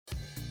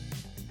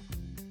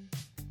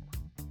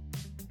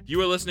You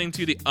are listening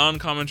to the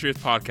Uncommon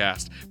Truth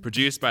podcast,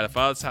 produced by the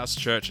Father's House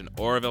Church in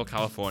Oroville,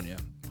 California.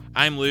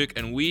 I'm Luke,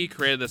 and we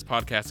created this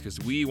podcast because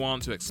we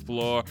want to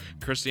explore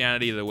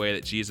Christianity the way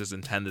that Jesus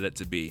intended it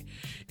to be.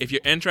 If you're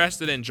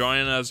interested in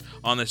joining us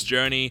on this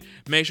journey,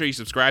 make sure you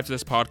subscribe to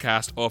this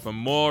podcast, or for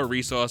more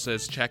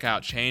resources, check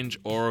out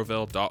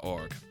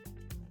changeoroville.org.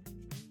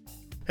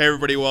 Hey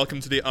everybody, welcome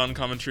to the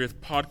Uncommon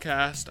Truth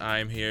podcast.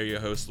 I'm here,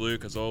 your host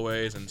Luke, as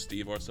always, and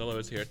Steve Orsillo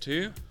is here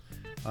too.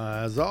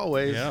 As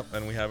always. Yep,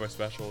 and we have our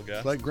special guest.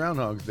 It's like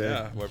Groundhog's Day.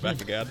 Yeah, we're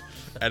back again.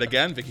 And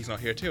again, Vicky's not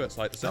here too. It's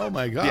like the same. Oh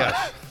my gosh.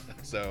 Yeah.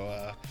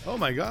 So, oh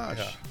my gosh.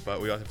 Yeah. But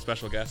we have a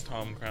special guest,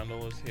 Tom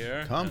Crandall is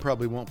here. Tom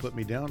probably won't put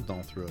me down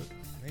all through it.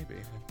 Maybe.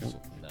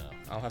 No.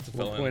 I'll have to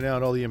fill in. Point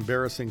out all the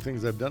embarrassing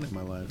things I've done in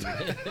my life.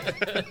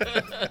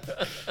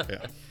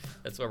 Yeah.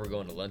 That's why we're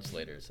going to lunch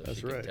later, so That's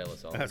she right. can tell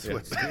us all. That's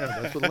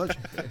what lunch.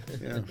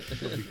 Yeah,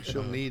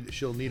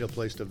 she'll need a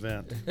place to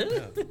vent.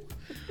 Yeah.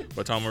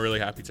 But Tom, we're really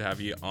happy to have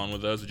you on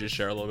with us. Would you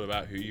share a little bit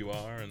about who you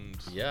are and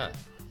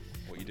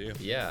what you do?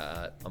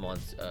 Yeah, I'm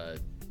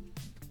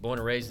born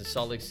and raised in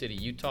Salt Lake City,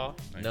 Utah.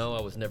 Nice. No,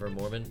 I was never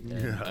Mormon.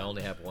 And I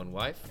only have one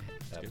wife.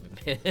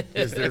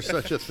 Is there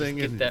such a thing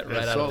in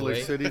Salt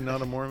Lake City,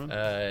 not a Mormon?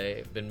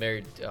 I've been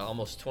married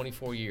almost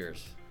 24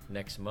 years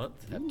next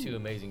month. I have two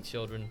amazing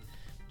children.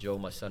 Joel,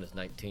 my son, is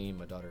 19.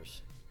 My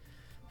daughter's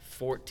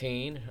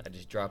 14. I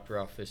just dropped her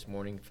off this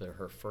morning for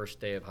her first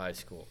day of high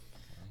school.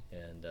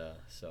 And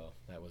so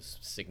that was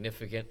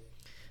significant.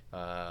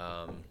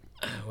 I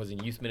was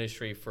in youth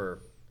ministry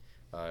for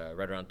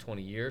right around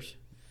 20 years.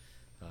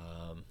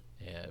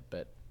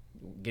 But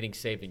getting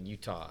saved in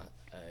Utah,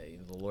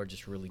 the Lord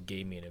just really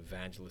gave me an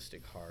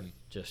evangelistic heart,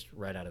 just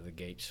right out of the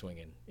gate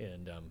swinging.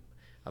 And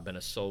I've been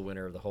a soul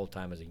winner the whole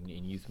time as in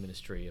youth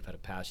ministry. I've had a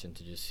passion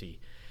to just see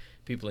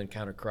people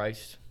encounter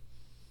Christ.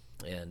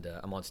 And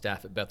I'm on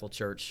staff at Bethel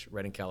Church,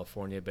 Redding,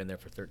 California. Been there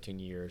for 13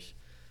 years.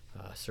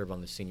 Serve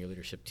on the senior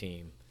leadership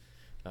team.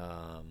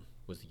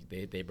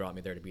 They brought me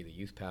there to be the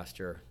youth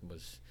pastor.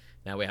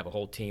 Now we have a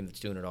whole team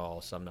that's doing it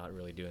all, so I'm not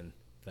really doing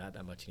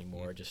that much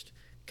anymore. Just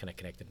kind of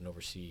connected and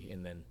oversee,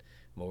 and then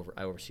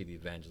I oversee the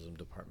evangelism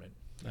department.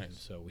 Nice. And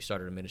so we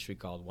started a ministry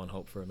called One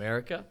Hope for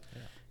America,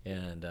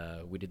 and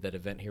we did that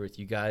event here with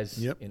you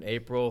guys in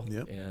April.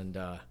 And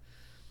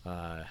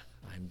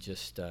I'm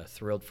just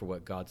thrilled for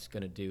what God's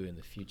going to do in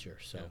the future.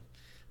 So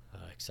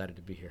excited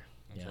to be here.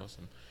 That's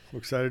awesome. We're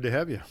excited to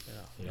have you.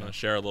 You want to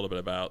share a little bit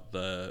about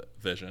the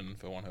vision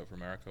for One Hope for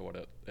America, what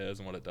it is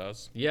and what it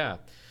does? Yeah.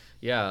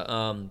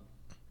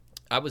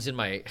 I was in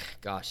my,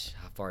 how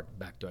far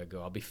back do I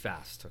go? I'll be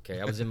fast,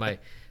 okay? I was in my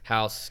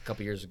house a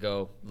couple years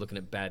ago looking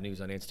at bad news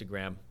on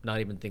Instagram, not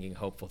even thinking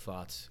hopeful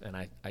thoughts. And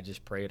I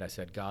just prayed. I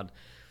said, God,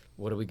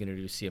 what are we going to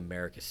do to see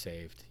America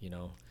saved,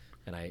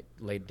 And I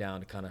laid down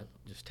to kind of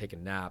just take a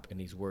nap, and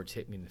these words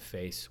hit me in the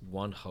face,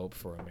 One Hope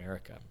for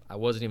America. I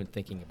wasn't even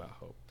thinking about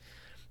hope.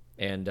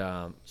 And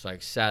so I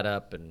sat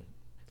up, and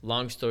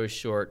long story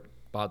short,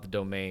 bought the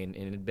domain,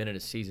 and it had been in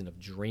a season of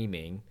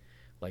dreaming.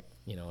 Like,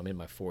 I'm in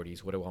my 40s.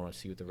 What do I want to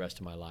see with the rest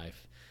of my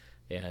life?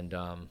 And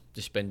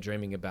just been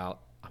dreaming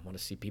about, I want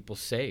to see people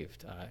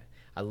saved.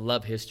 I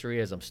love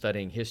history. As I'm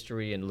studying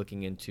history and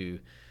looking into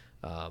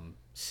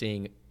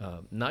seeing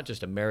not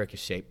just America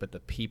shaped, but the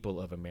people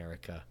of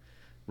America.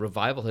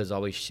 Revival has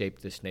always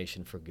shaped this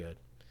nation for good.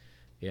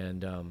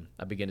 And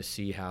I began to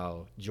see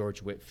how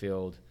George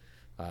Whitefield,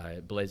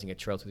 blazing a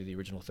trail through the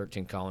original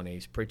 13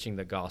 colonies, preaching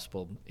the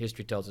gospel.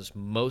 History tells us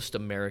most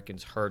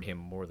Americans heard him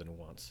more than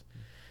once.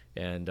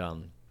 And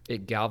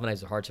it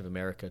galvanized the hearts of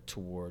America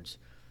towards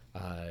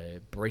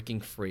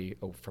breaking free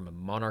from a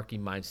monarchy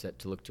mindset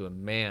to look to a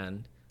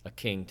man, a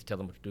king, to tell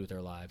them what to do with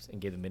their lives,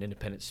 and give them an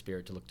independent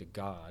spirit to look to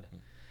God,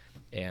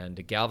 and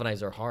to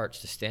galvanize our hearts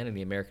to stand in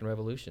the American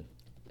Revolution.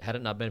 Had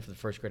it not been for the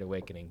First Great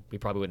Awakening, we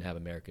probably wouldn't have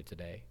America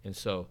today. And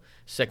so,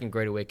 Second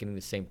Great Awakening,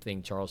 the same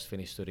thing. Charles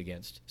Finney stood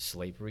against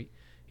slavery.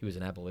 He was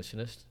an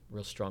abolitionist,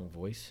 real strong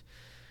voice.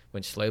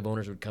 When slave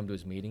owners would come to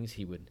his meetings,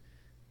 he would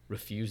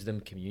refuse them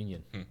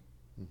communion.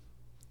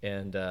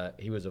 And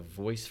he was a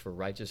voice for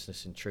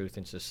righteousness and truth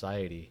in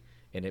society,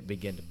 and it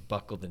began to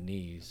buckle the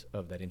knees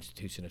of that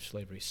institution of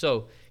slavery.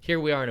 So here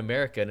we are in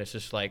America, and it's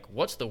just like,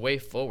 what's the way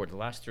forward? The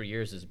last 3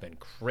 years has been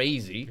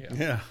crazy.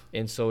 Yeah.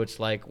 And so it's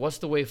like, what's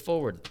the way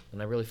forward?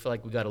 And I really feel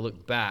like we got to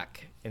look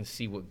back and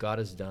see what God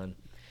has done.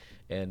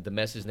 And the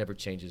message never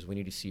changes. We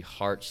need to see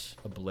hearts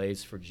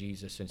ablaze for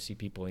Jesus and see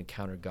people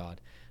encounter God.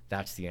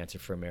 That's the answer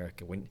for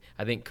America.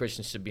 I think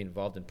Christians should be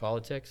involved in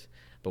politics,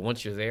 but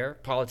once you're there,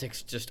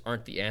 politics just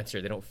aren't the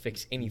answer. They don't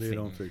fix anything. They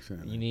don't fix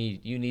anything.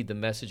 You need the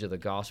message of the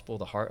gospel,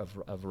 the heart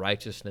of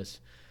righteousness.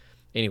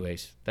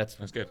 Anyways, that's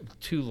good.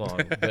 Too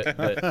long.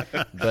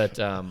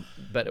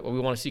 But we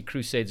want to see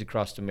crusades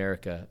across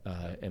America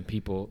and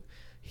people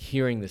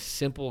hearing the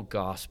simple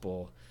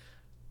gospel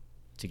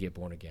to get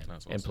born again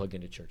and plug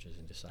into churches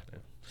and disciple.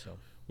 So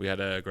we had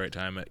a great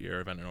time at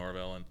your event in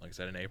Oroville, and like I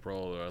said, in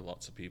April, there were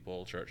lots of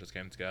people, churches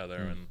came together,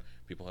 and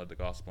people heard the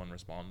gospel and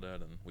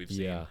responded, and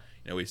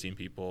we've seen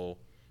people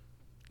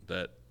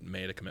that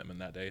made a commitment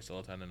that day still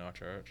attending our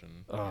church,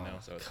 and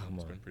so it's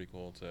been pretty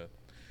cool to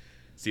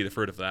see the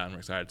fruit of that, and we're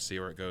excited to see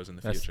where it goes in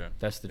the future.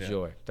 That's the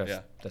joy.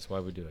 Yeah. That's why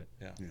we do it.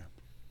 Yeah. Yeah.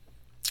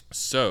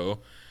 So,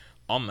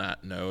 on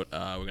that note,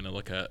 we're going to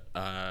look at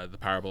the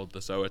parable of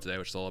the sower today,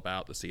 which is all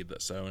about the seed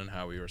that's sown and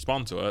how we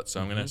respond to it.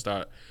 So I'm going to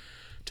start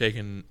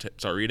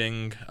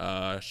reading,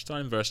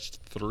 starting verse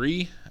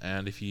 3.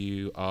 And if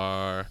you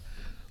are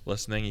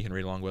listening, you can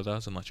read along with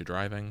us unless you're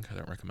driving. I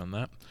don't recommend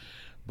that.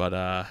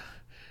 But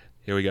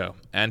here we go.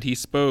 And he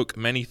spoke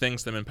many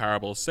things to them in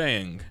parables,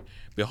 saying,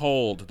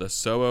 Behold, the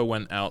sower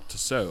went out to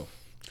sow.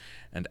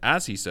 And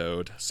as he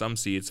sowed, some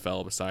seeds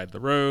fell beside the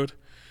road,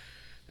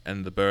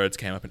 and the birds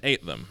came up and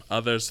ate them.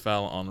 Others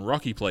fell on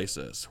rocky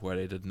places, where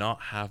they did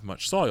not have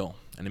much soil,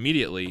 and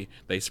immediately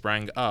they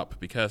sprang up,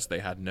 because they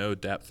had no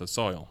depth of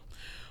soil.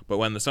 But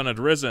when the sun had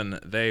risen,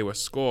 they were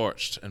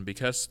scorched, and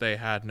because they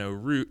had no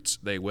root,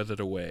 they withered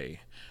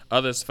away.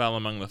 Others fell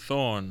among the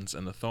thorns,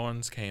 and the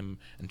thorns came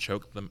and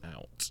choked them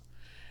out.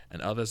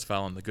 And others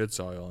fell on the good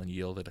soil, and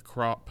yielded a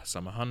crop,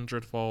 some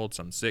 100-fold,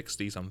 some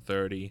 60, some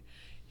 30.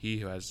 He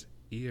who has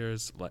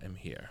ears, let him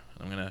hear.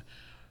 I'm going to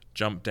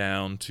jump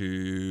down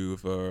to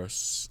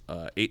verse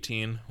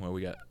 18, where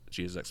we get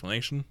Jesus'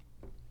 explanation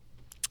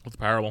of the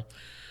parable.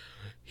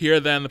 Hear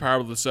then the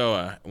parable of the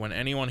sower. When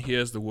anyone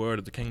hears the word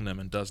of the kingdom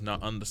and does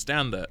not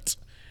understand it,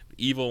 the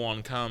evil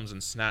one comes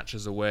and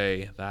snatches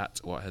away that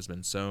what has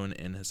been sown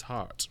in his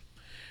heart.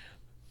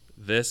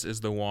 This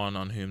is the one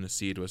on whom the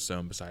seed was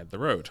sown beside the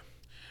road.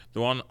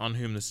 The one on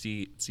whom the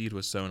seed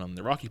was sown on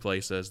the rocky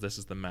places, this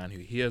is the man who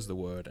hears the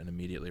word and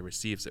immediately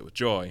receives it with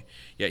joy,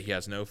 yet he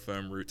has no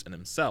firm root in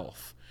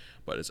himself,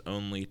 but is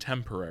only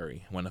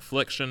temporary. When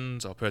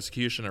afflictions or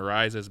persecution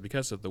arises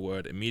because of the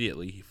word,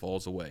 immediately he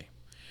falls away.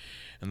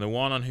 And the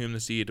one on whom the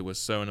seed was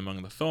sown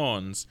among the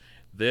thorns,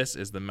 this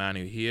is the man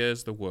who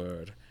hears the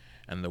word,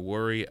 and the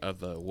worry of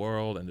the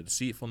world and the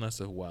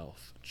deceitfulness of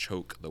wealth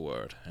choke the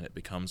word, and it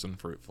becomes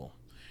unfruitful.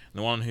 And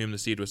the one on whom the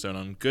seed was sown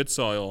on good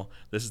soil,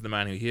 this is the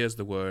man who hears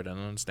the word and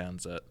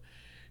understands it,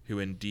 who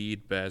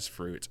indeed bears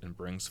fruit and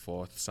brings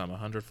forth some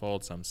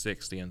 100-fold, some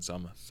 60, and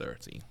some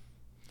 30.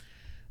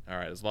 All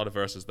right, there's a lot of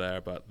verses there,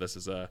 but this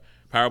is a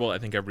parable I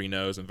think everybody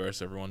knows and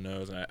verse everyone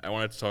knows. And I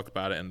wanted to talk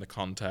about it in the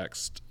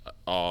context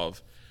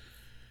of,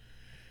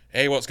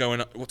 what's going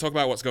on. We'll talk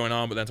about what's going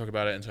on, but then talk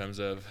about it in terms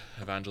of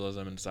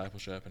evangelism and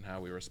discipleship and how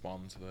we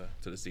respond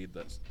to the seed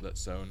that's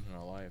sown in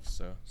our lives.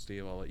 So,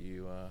 Steve, I'll let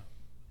you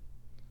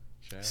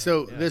share.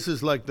 So this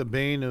is like the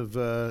bane of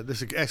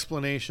this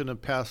explanation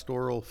of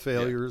pastoral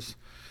failures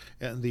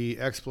and the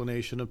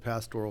explanation of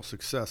pastoral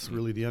success,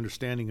 really the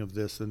understanding of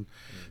this. And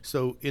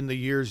so in the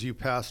years you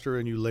pastor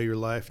and you lay your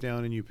life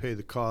down and you pay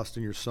the cost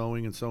and you're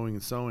sowing and sowing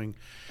and sowing,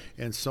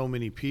 and so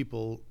many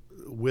people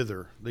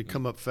wither. They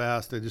come up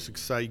fast. They just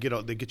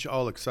excited. They get you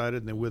all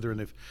excited, and they wither,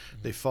 and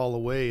they fall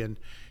away. And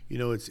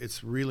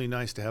it's really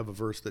nice to have a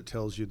verse that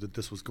tells you that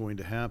this was going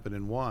to happen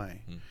and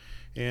why.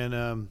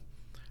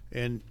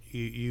 And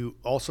you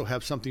also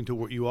have something to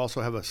work. You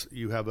also have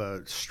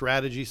a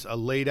strategy, a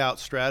laid out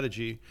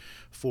strategy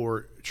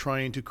for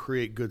trying to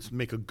create goods,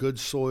 make a good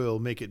soil,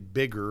 make it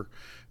bigger,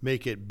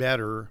 make it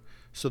better,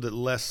 so that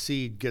less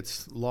seed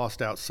gets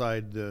lost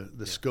outside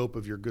the scope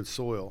of your good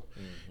soil.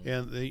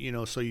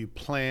 And so you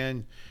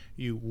plan,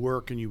 you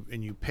work, and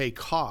you pay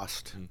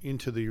cost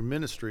into your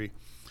ministry,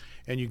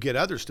 and you get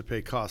others to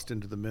pay cost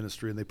into the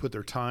ministry, and they put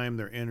their time,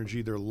 their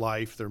energy, their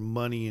life, their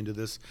money into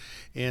this.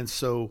 And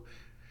so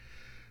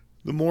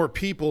the more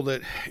people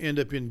that end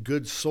up in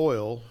good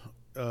soil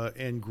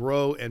and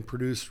grow and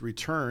produce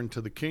return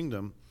to the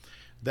kingdom,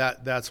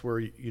 that's where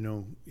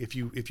if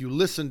you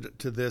listened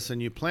to this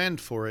and you planned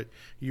for it,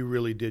 you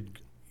really did.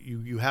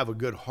 You have a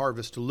good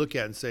harvest to look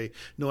at and say,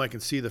 no, I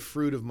can see the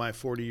fruit of my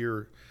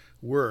 40-year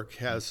work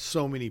has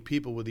so many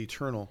people with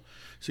eternal.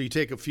 So you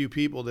take a few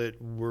people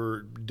that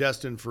were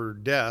destined for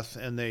death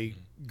and they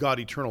got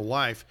eternal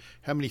life.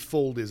 How many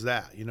fold is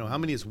that? How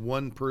many is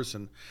one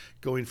person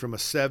going from a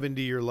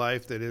 70-year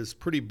life that is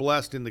pretty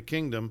blessed in the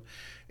kingdom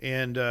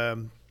and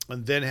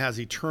then has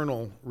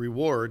eternal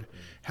reward?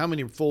 How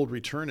many fold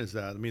return is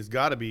that? I mean, it's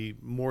got to be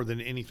more than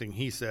anything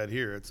he said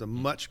here. It's a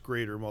much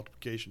greater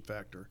multiplication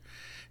factor.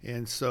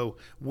 And so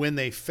when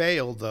they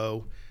fail,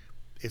 though,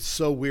 it's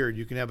so weird.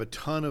 You can have a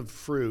ton of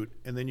fruit,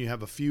 and then you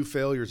have a few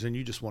failures, and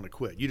you just want to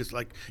quit. You just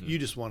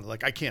want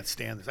to, I can't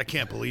stand this. I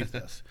can't believe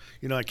this.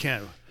 I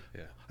can't.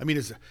 Yeah. I mean,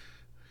 is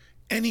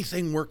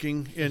anything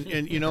working? And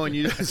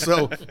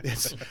so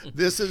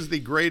this is the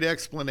great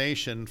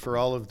explanation for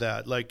all of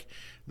that. Like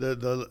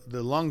the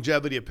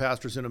longevity of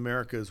pastors in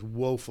America is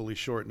woefully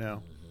short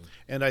now.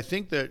 And I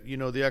think that,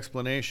 the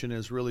explanation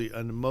is really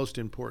a most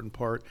important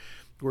part,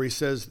 where he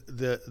says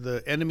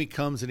the enemy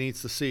comes and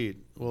eats the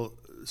seed. Well,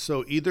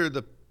 so either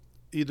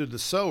the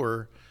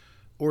sower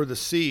or the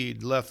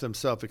seed left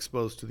themselves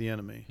exposed to the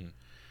enemy.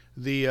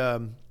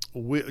 The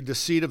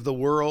seed of the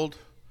world,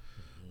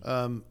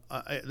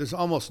 there's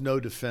almost no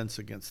defense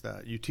against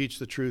that. You teach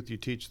the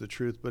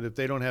truth, but if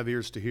they don't have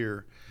ears to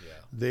hear,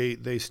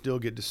 they still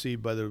get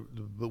deceived by the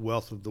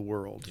wealth of the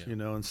world.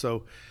 And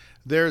so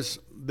there's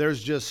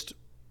just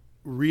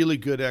really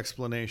good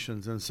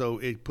explanations. And so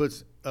it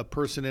puts a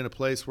person in a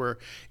place where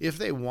if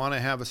they want to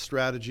have a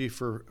strategy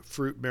for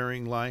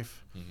fruit-bearing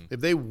life, if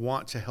they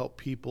want to help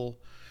people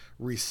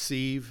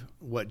receive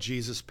what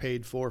Jesus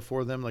paid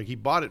for them, like he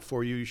bought it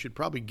for you, you should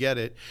probably get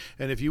it.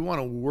 And if you want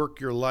to work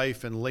your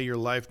life and lay your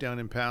life down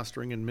in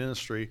pastoring and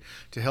ministry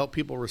to help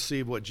people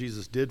receive what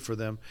Jesus did for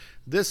them,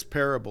 this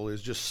parable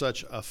is just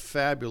such a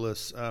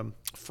fabulous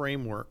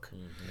framework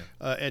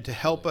and to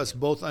help us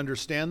both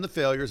understand the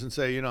failures and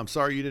say, I'm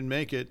sorry you didn't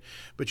make it,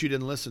 but you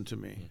didn't listen to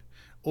me.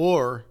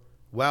 Or,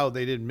 wow,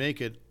 they didn't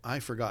make it, I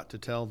forgot to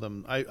tell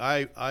them,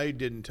 I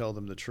didn't tell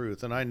them the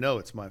truth, and I know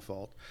it's my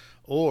fault.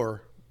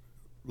 Or,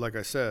 like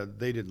I said,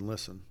 they didn't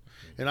listen.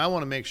 And I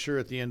want to make sure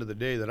at the end of the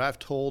day that I've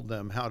told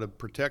them how to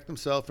protect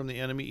themselves from the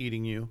enemy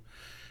eating you,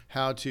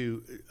 how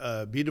to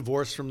be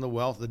divorced from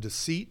the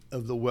deceit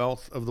of the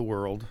wealth of the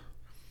world.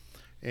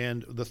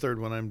 And the third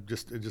one, I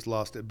just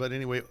lost it. But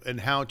anyway, and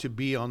how to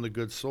be on the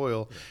good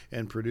soil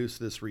and produce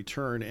this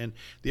return. And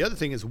the other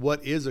thing is,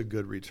 what is a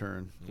good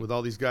return? With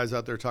all these guys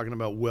out there talking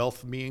about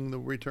wealth being the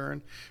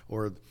return,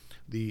 or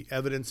the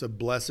evidence of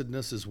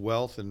blessedness is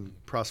wealth and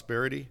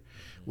prosperity.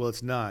 Well,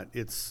 it's not.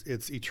 It's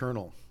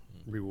eternal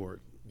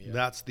reward. Yeah.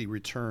 That's the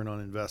return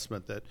on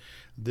investment that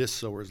this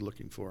sower is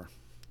looking for.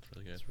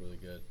 Really good. That's really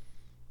good.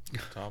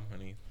 Tom,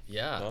 any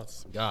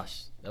thoughts?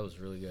 Gosh, that was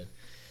really good.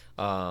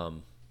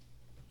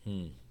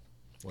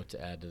 What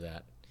to add to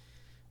that?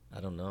 I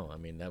don't know. I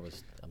mean,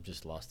 I'm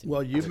just lost.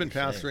 Well, you've been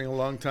pastoring a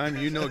long time.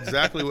 You know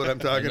exactly what I'm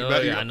talking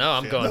about. Yeah, I know.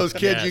 I'm going. Those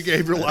kids you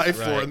gave your life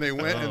for, and they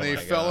went and they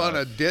fell on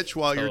a ditch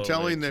while you're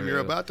telling them you're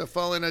about to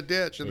fall in a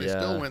ditch, and they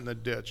still went in the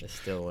ditch.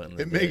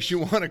 It makes you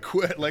want to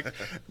quit. Like,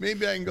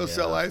 maybe I can go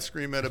sell ice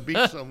cream at a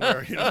beach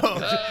somewhere,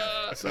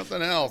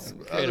 something else.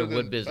 Create a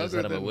wood business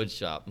out of a wood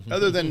shop.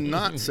 Other than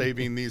not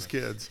saving these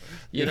kids.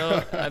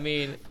 I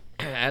mean,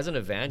 as an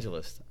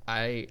evangelist,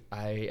 I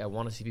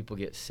want to see people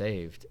get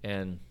saved,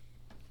 and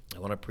I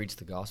want to preach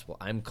the gospel.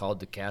 I'm called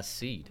to cast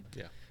seed.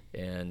 Yeah.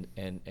 And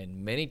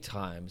many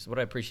times, what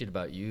I appreciate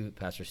about you,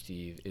 Pastor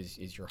Steve,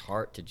 is your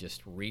heart to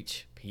just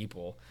reach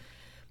people.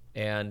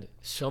 And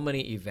so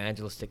many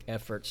evangelistic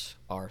efforts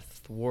are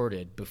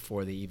thwarted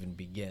before they even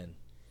begin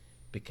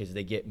because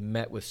they get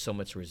met with so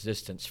much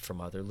resistance from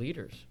other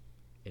leaders.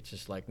 It's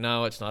just like,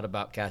 no, it's not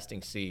about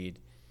casting seed.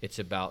 It's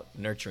about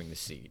nurturing the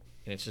seed.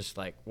 And it's just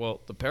like,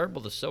 well, the parable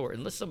of the sower,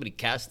 unless somebody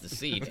casts the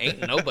seed,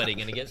 ain't nobody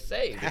going to get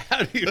saved.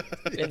 How do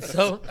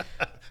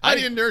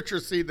you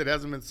nurture seed that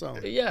hasn't been sown?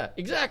 Yeah,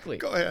 exactly.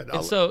 Go ahead.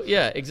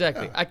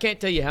 Exactly. I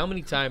can't tell you how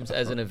many times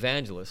as an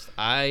evangelist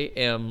I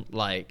am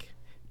like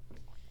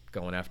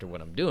going after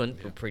what I'm doing,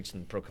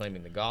 preaching and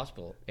proclaiming the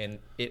gospel, and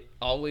it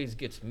always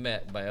gets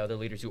met by other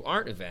leaders who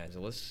aren't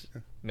evangelists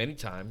many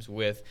times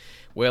with,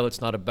 well, it's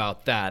not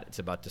about that, it's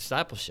about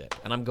discipleship.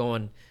 And I'm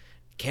going,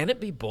 can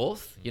it be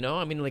both?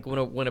 I mean, like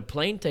when a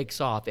plane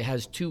takes off, it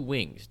has two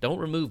wings. Don't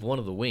remove one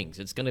of the wings.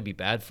 It's going to be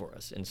bad for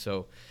us. And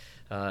so,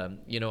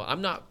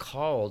 I'm not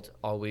called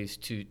always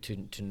to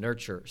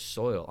nurture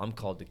soil. I'm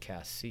called to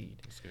cast seed.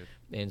 That's good.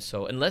 And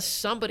so unless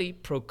somebody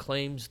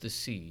proclaims the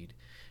seed,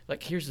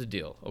 like here's the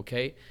deal,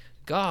 okay?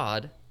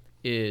 God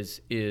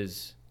has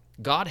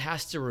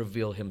to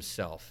reveal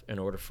himself in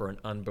order for an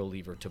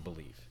unbeliever to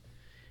believe.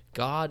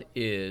 God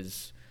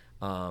is,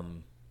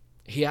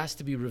 he has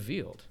to be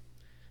revealed.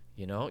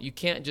 You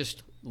can't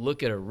just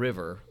look at a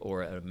river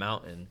or at a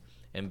mountain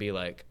and be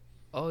like,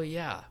 oh,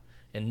 yeah,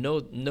 and know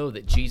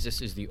that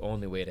Jesus is the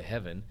only way to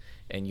heaven,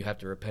 and you have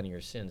to repent of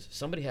your sins.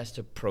 Somebody has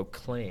to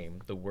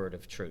proclaim the word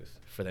of truth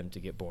for them to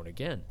get born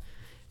again.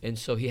 And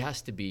so he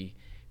has to be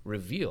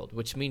revealed,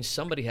 which means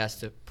somebody has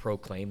to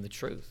proclaim the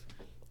truth.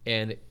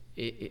 And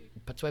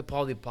that's why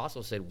Paul the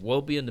Apostle said,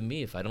 woe be unto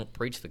me if I don't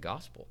preach the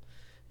gospel.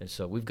 And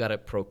so we've got to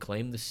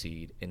proclaim the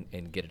seed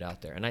and get it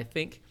out there. And I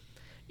think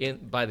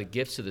by the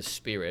gifts of the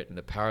Spirit and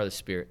the power of the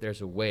Spirit,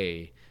 there's a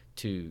way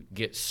to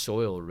get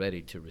soil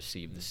ready to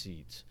receive the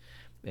seeds.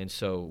 And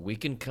so we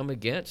can come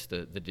against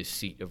the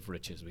deceit of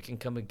riches. We can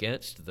come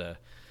against the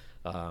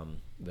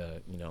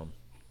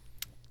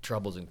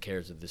troubles and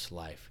cares of this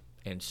life.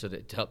 And so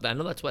that to help, I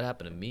know that's what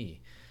happened to me,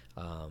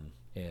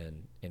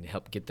 and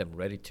help get them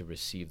ready to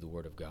receive the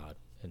Word of God.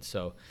 And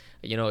so,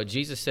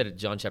 Jesus said in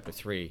John chapter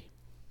 3,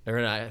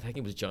 or I think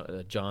it was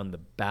John the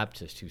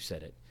Baptist who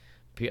said it.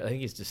 I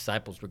think his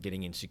disciples were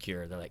getting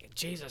insecure. They're like,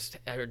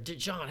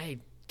 John, hey,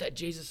 that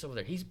Jesus over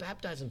there, he's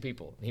baptizing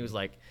people. And he was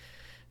like,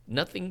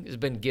 nothing has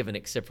been given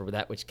except for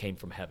that which came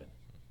from heaven.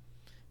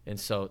 And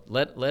so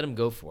let him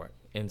go for it.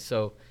 And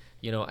so,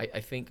 I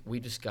think we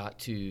just got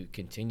to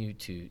continue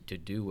to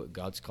do what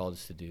God's called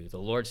us to do. The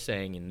Lord's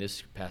saying in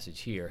this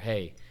passage here,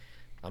 hey,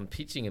 I'm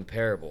teaching in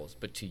parables,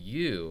 but to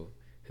you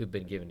who've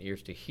been given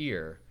ears to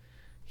hear,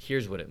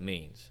 here's what it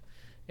means.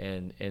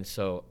 And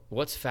so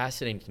what's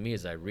fascinating to me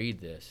as I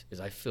read this is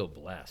I feel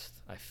blessed.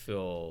 I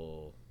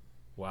feel,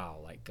 wow,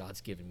 like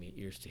God's given me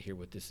ears to hear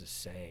what this is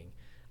saying.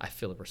 I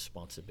feel a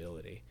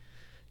responsibility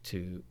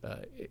to,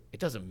 it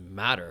doesn't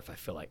matter if I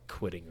feel like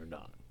quitting or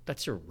not.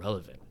 That's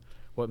irrelevant.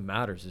 What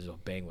matters is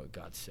obeying what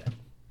God said.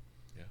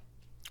 Yeah.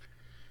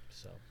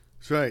 So.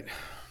 That's right.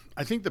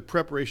 I think the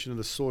preparation of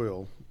the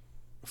soil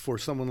for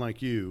someone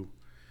like you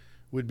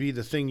would be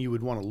the thing you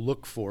would want to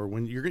look for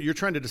when you're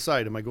trying to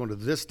decide, am I going to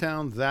this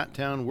town, that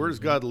town, where's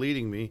God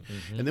leading me?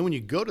 And then when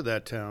you go to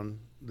that town,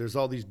 there's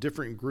all these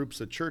different groups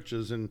of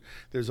churches and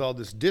there's all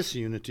this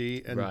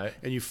disunity, and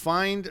and you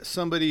find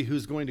somebody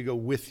who's going to go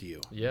with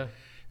you. Yeah.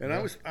 And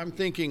I'm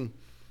thinking,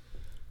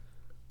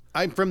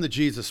 I'm from the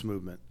Jesus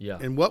movement. Yeah.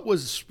 And what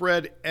was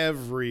spread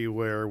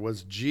everywhere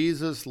was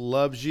Jesus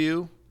loves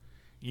you.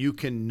 You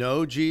can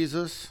know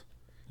Jesus.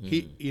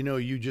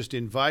 You just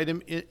invite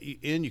him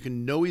in. You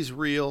can know he's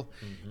real,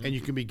 and you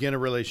can begin a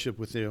relationship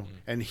with you,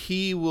 and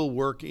he will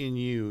work in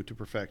you to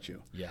perfect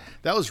you. Yeah.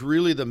 That was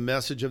really the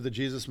message of the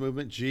Jesus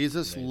movement.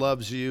 Jesus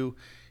loves you.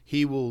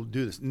 He will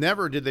do this.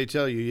 Never did they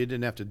tell you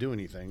didn't have to do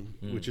anything,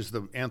 which is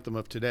the anthem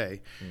of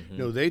today.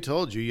 No, they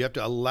told you have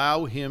to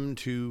allow him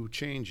to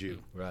change you.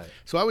 Right.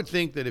 So I would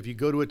think that if you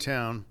go to a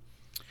town,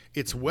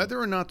 it's whether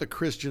or not the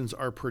Christians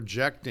are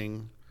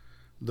projecting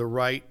the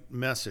right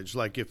message.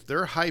 Like if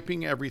they're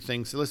hyping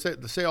everything, so let's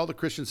say all the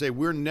Christians say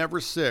we're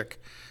never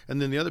sick, and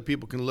then the other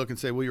people can look and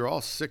say, well, you're all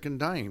sick and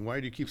dying.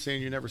 Why do you keep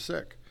saying you're never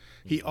sick?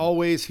 He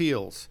always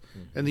heals,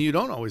 and then you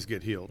don't always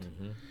get healed.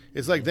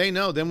 It's like they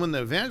know. Then when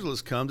the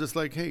evangelist comes, it's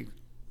like, hey,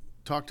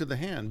 talk to the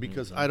hand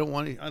because I don't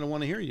want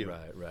to hear you.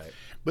 Right.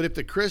 But if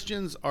the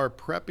Christians are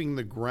prepping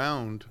the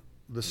ground,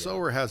 the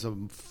sower has a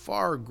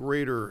far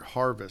greater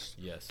harvest.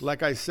 Yes.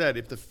 Like I said,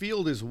 if the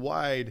field is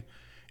wide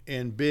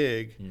and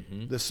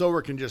big, the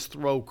sower can just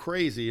throw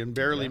crazy and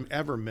barely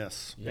ever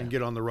miss and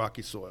get on the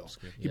rocky soil.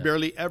 He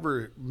barely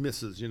ever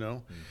misses,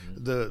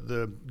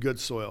 the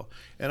good soil.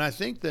 And I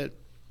think that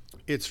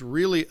it's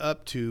really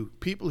up to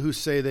people who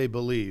say they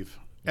believe,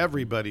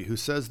 everybody who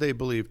says they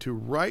believe, to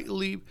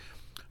rightly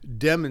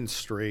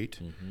demonstrate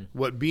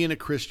what being a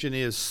Christian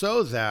is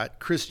so that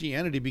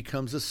Christianity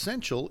becomes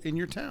essential in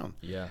your town.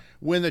 Yeah.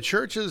 When the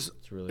churches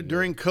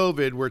during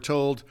COVID were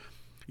told,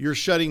 you're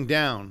shutting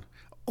down,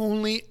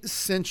 only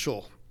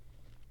essential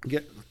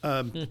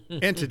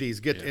entities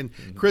get and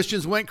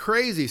Christians went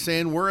crazy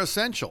saying we're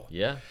essential.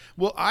 Yeah.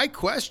 Well, I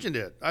questioned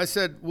it. I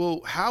said,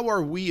 well, how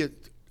are we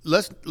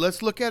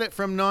let's look at it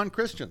from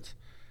non-Christians.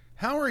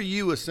 How are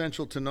you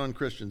essential to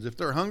non-Christians? If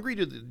they're hungry,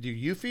 do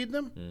you feed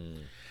them?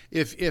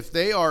 If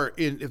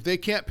they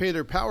can't pay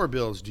their power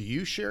bills, do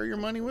you share your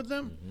money with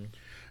them?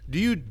 Do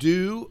you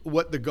do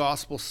what the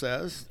gospel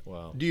says?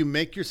 Wow. Do you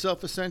make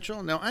yourself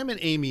essential? Now, I'm an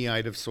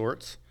Amyite of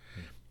sorts.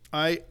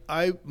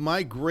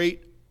 My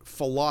great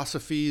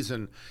philosophies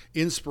and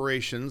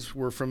inspirations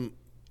were from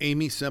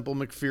Amy Semple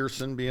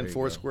McPherson, being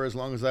Foursquare as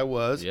long as I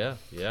was. Yeah.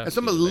 And so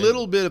I'm a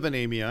little bit of an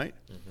Amyite.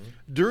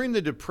 During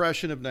the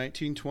Depression of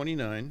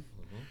 1929,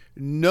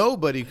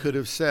 nobody could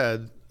have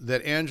said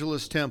that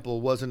Angela's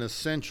Temple wasn't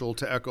essential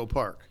to Echo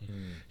Park.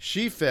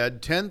 She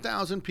fed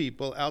 10,000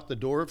 people out the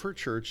door of her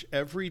church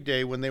every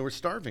day when they were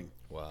starving.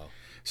 Wow.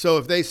 So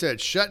if they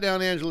said, shut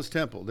down Angela's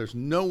Temple, there's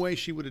no way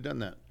she would have done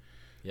that.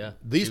 Yeah.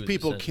 These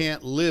people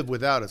can't live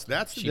without us.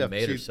 She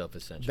made herself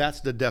essential.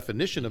 That's the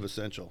definition of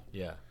essential.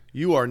 Yeah.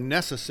 You are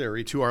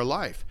necessary to our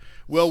life.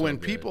 Well, when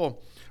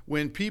people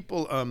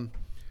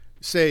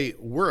say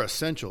we're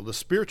essential, the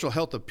spiritual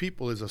health of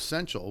people is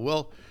essential.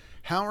 Well,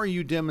 how are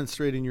you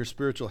demonstrating your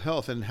spiritual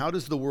health, and how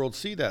does the world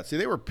see that? See,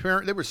 they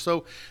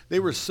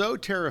were so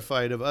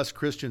terrified of us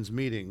Christians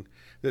meeting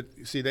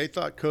that, see, they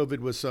thought COVID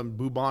was some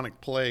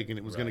bubonic plague and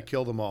it was going to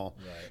kill them all.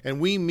 Right.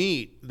 And we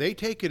meet, they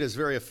take it as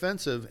very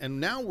offensive, and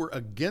now we're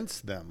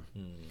against them.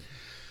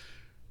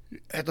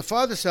 At the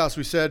Father's house,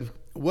 we said,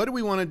 what do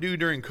we want to do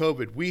during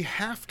COVID? We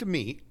have to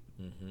meet,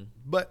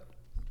 but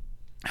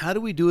how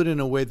do we do it in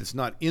a way that's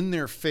not in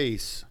their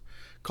face,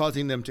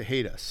 causing them to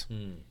hate us?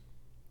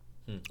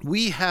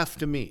 We have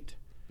to meet.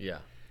 Yeah.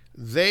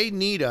 They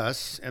need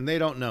us, and they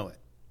don't know it.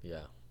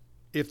 Yeah.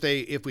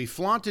 If we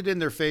flaunt it in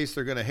their face,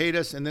 they're going to hate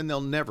us, and then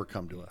they'll never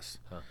come to us.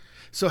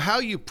 So how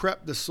you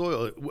prep the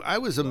soil, I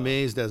was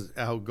amazed as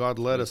how God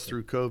led us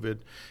through COVID.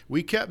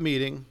 We kept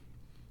meeting.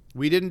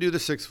 We didn't do the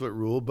 6-foot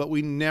rule, but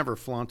we never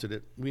flaunted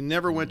it. We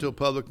never went to a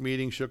public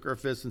meeting, shook our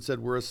fists, and said,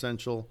 we're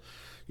essential.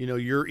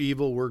 You're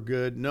evil, we're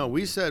good. No,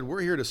 we said,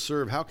 we're here to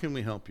serve. How can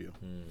we help you?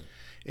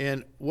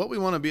 And what we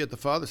want to be at the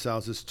Father's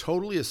house is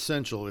totally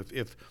essential.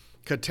 If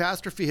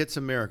catastrophe hits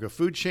America,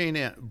 food chain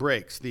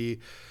breaks, the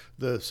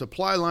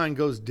supply line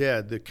goes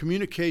dead, the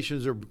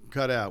communications are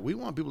cut out, we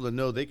want people to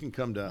know they can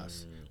come to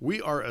us.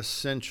 We are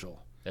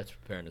essential. That's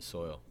preparing the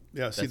soil.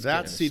 Yeah,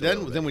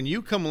 then when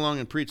you come along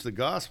and preach the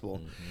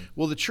gospel,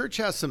 well, the church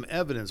has some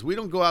evidence. We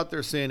don't go out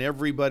there saying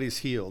everybody's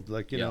healed,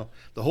 like the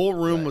whole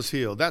room was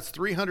healed. That's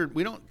 300.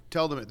 We don't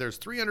tell them there's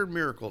 300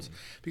 miracles,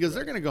 because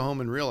they're going to go home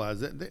and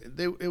realize that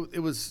it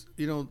was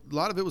a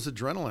lot of it was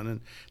adrenaline, and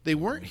they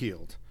weren't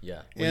healed.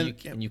 Yeah,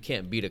 and you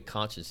can't beat a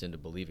conscience into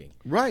believing.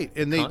 Right,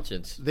 and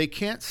conscience. They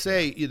can't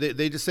say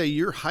they just say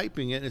you're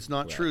hyping it, and it's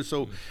not true.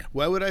 So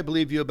why would I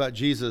believe you about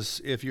Jesus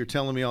if you're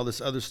telling me all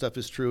this other stuff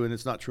is true and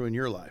it's not true in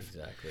your life?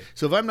 Exactly.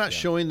 So if I'm not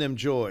showing them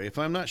joy, if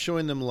I'm not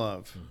showing them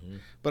love,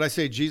 but I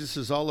say Jesus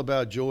is all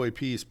about joy,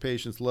 peace,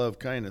 patience, love,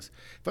 kindness,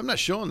 if I'm not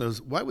showing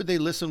those, why would they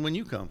listen when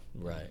you come?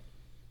 Right.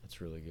 That's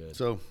really good.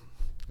 So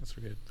That's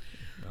good.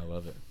 I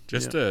love it.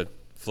 Just to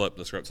flip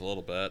the script a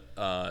little bit,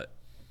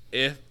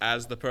 if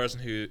as the person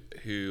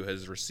who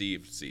has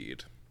received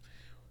seed,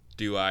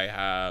 do I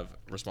have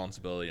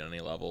responsibility on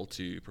any level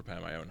to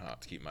prepare my own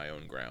heart to keep my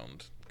own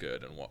ground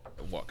good, and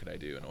what could I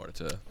do in order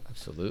to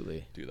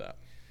absolutely do that?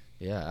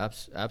 Yeah,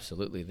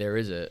 absolutely. There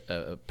is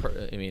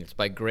I mean, it's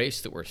by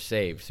grace that we're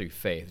saved through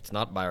faith. It's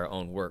not by our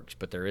own works,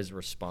 but there is a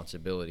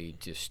responsibility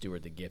to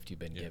steward the gift you've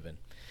been given.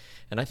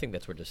 And I think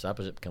that's where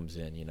discipleship comes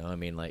in, you know? I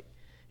mean, like,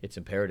 it's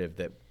imperative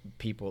that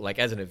people, like,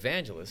 as an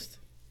evangelist,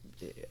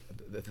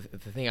 the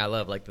thing I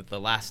love, like the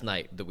last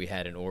night that we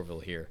had in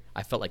Orville here,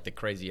 I felt like the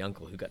crazy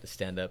uncle who got to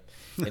stand up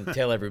and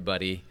tell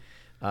everybody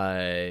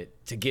to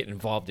get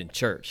involved in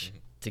church,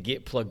 to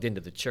get plugged into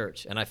the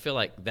church. And I feel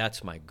like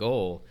that's my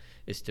goal,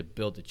 is to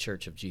build the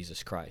church of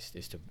Jesus Christ,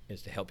 is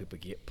to help people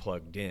get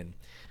plugged in.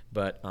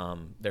 But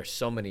there's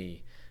so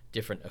many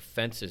different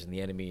offenses, and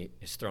the enemy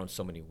has thrown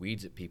so many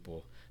weeds at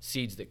people,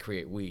 seeds that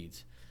create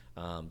weeds,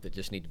 that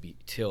just need to be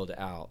tilled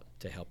out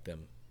to help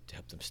them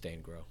stay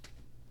and grow.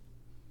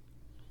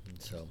 And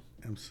so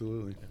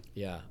Absolutely.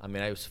 yeah, I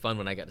mean, it was fun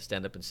when I got to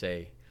stand up and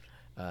say,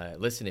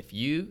 listen, if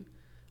you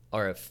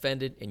are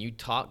offended and you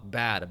talk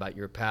bad about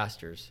your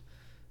pastors,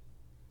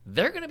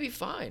 they're going to be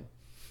fine.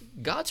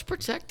 God's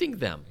protecting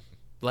them.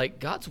 Like,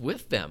 God's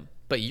with them,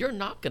 but you're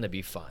not going to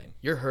be fine.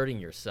 You're hurting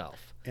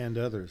yourself. And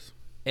others.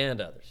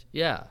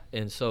 Yeah.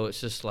 And so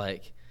it's just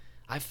like,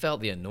 I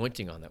felt the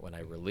anointing on that when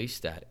I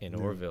released that in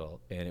Orville,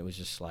 and it was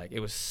just like, it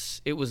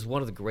was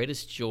one of the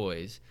greatest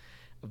joys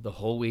of the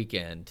whole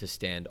weekend to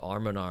stand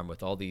arm in arm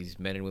with all these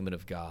men and women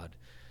of God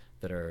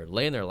that are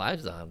laying their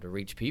lives down to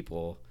reach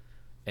people,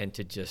 and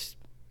to just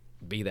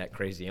be that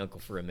crazy uncle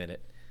for a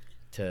minute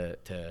to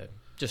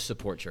just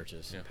support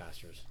churches and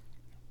pastors.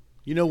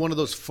 You know, one of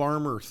those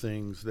farmer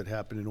things that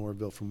happened in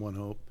Orville from One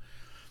Hope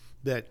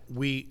that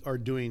we are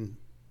doing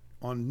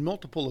on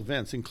multiple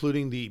events,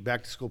 including the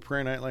back to school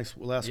prayer night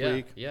last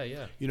week.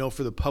 Yeah. You know,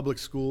 for the public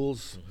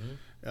schools,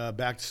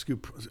 back to school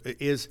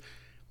is.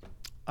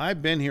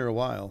 I've been here a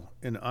while,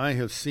 and I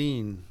have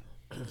seen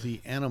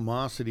the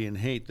animosity and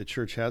hate the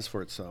church has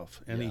for itself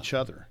and each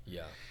other.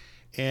 Yeah.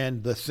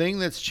 And the thing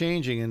that's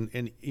changing,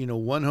 and you know,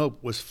 One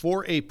Hope was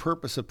for a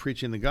purpose of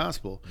preaching the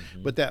gospel,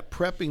 but that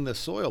prepping the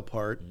soil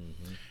part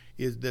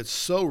is that's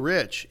so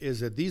rich, is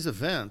that these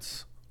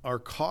events are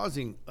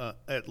causing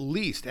at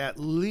least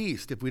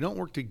if we don't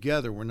work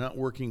together, we're not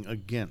working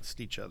against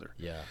each other.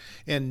 Yeah.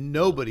 And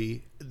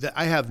nobody that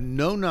I have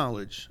no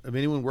knowledge of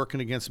anyone working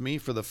against me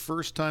for the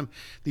first time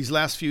these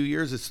last few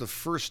years. It's the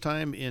first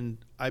time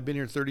I've been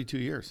here 32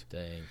 years.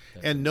 Dang.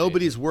 And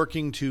nobody's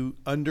working to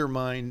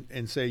undermine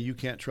and say, you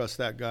can't trust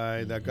that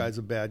guy. That guy's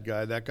a bad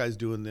guy. That guy's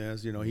doing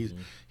this. You know,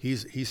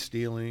 he's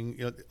stealing.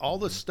 You know, all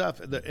this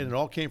stuff, and it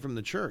all came from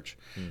the church.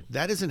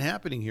 That isn't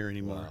happening here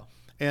anymore.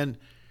 Wow.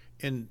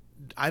 And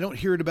I don't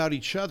hear it about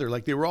each other.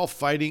 Like, they were all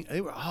fighting. They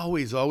were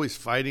always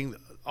fighting,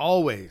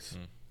 always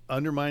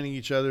undermining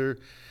each other.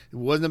 It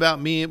wasn't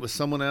about me. It was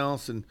someone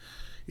else. And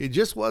it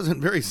just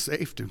wasn't very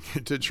safe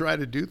to try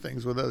to do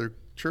things with other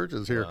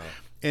churches here. Wow.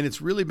 And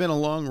it's really been a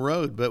long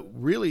road. But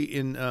really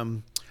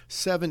in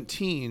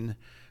 17,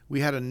 we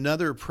had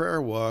another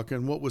prayer walk.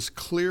 And what was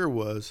clear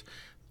was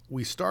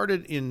we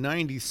started in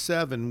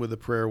 97 with a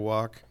prayer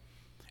walk,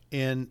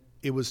 and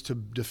it was to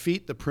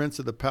defeat the prince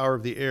of the power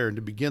of the air and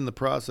to begin the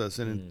process.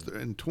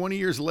 And 20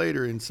 years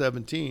later, in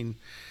 17,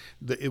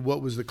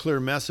 what was the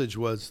clear message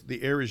was,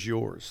 the air is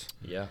yours.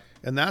 Yeah.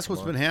 And that's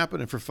what's been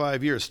happening for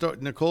 5 years.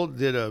 Nicole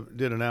did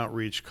an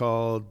outreach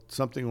called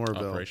something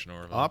Orville.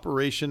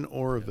 Operation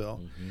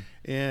Orville.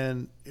 Yeah.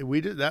 And we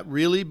did that.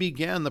 Really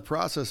began the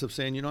process of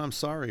saying, you know, I'm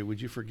sorry.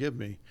 Would you forgive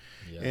me?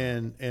 Yeah.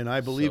 And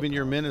I believe in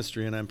your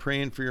ministry, and I'm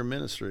praying for your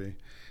ministry.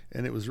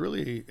 And it was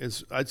really,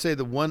 I'd say,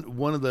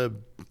 one of the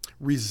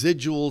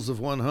residuals of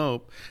One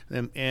Hope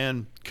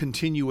and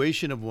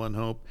continuation of One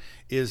Hope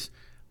is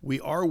we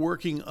are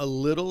working a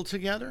little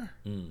together,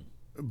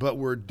 but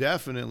we're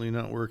definitely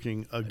not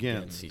working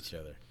against each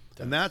other.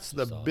 And that's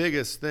the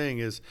biggest thing,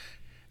 is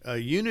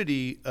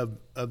unity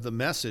of the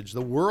message.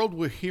 The world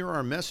will hear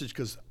our message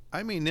because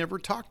I may never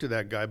talk to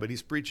that guy, but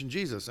he's preaching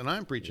Jesus and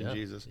I'm preaching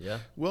Jesus. Yeah.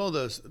 Well,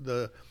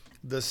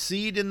 the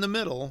seed in the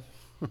middle,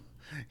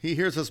 he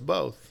hears us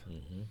both.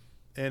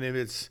 And if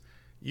it's,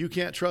 you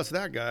can't trust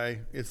that guy,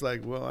 it's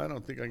like, well, I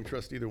don't think I can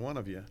trust either one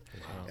of you.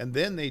 Wow. And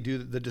then the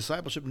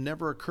discipleship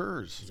never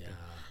occurs. Yeah.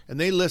 And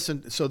they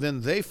listen, so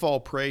then they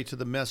fall prey to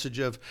the message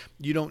of,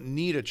 you don't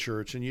need a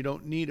church and you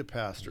don't need a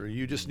pastor.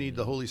 You just need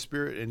the Holy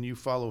Spirit and you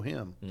follow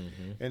him.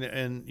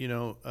 And you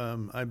know,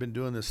 I've been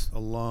doing this a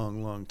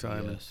long, long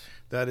time. Yes. And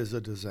that is a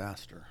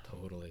disaster.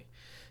 Totally.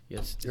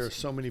 Yes. There are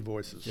so many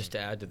voices. Just to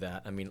add to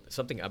that, I mean,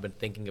 something I've been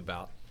thinking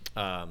about,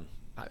 I'm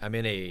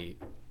in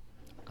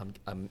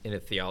a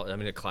theology,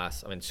 I'm in a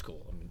class, I'm in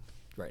school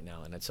right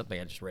now, and it's something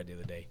I just read the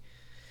other day.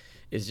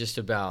 It's just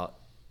about,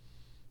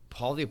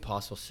 Paul the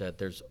Apostle said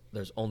there's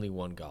only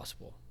one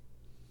gospel.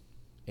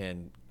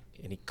 And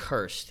he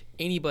cursed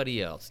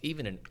anybody else,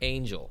 even an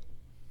angel,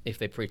 if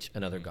they preach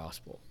another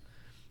gospel.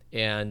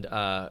 And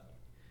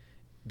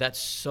that's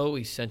so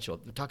essential.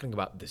 We're talking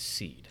about the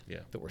seed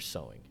that we're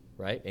sowing,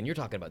 right? And you're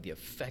talking about the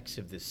effects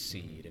of this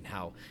seed and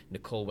how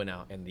Nicole went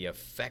out, and the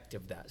effect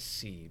of that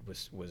seed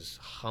was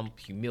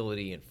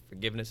humility and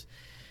forgiveness,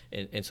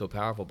 and so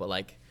powerful. But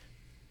like,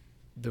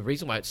 the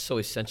reason why it's so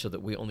essential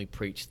that we only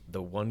preach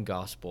the one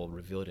gospel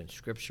revealed in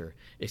Scripture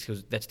is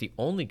because that's the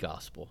only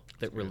gospel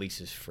that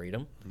releases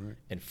freedom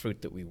and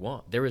fruit that we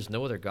want. There is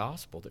no other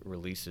gospel that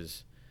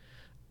releases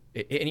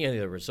any of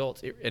the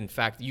results. In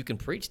fact, you can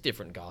preach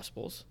different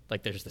gospels.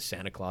 Like there's the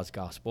Santa Claus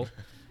gospel.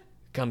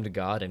 Come to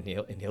God and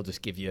he'll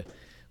just give you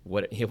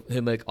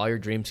he'll make all your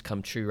dreams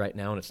come true right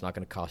now, and it's not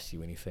going to cost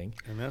you anything.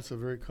 And that's a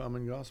very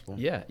common gospel.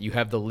 Yeah, you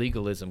have the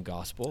legalism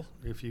gospel.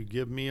 If you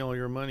give me all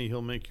your money,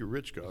 he'll make you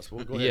rich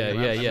gospel. Go ahead.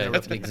 Yeah.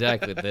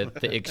 Exactly.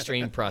 The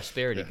extreme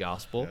prosperity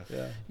gospel.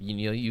 Yeah.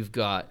 You've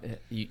got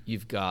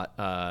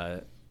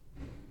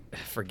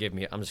forgive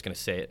me, I'm just going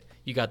to say it.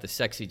 You got the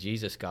sexy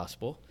Jesus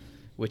gospel,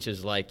 which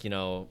is like,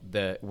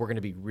 we're going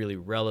to be really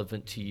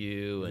relevant to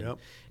you,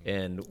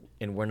 and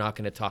we're not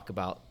going to talk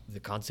about the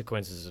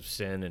consequences of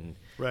sin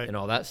and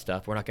all that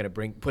stuff. We're not going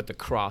to put the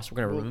cross.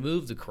 We're going to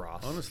remove the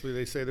cross. Honestly,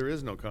 they say there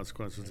is no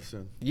consequences to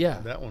sin. Yeah.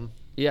 That one.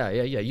 Yeah.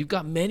 You've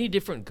got many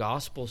different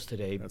gospels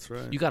today. That's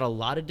right. You got a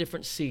lot of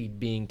different seed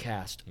being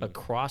cast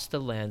across the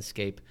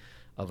landscape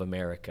of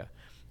America.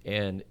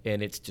 And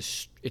it's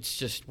just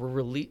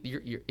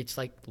it's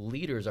like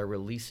leaders are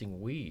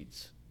releasing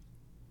weeds.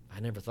 I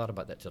never thought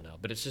about that till now,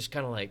 but it's just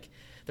kind of like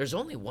there's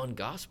only one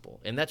gospel,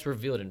 and that's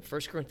revealed in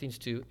 1 Corinthians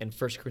 2 and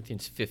 1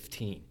 Corinthians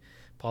 15.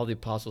 Paul the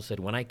Apostle said,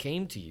 when I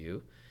came to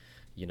you,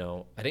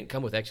 I didn't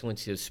come with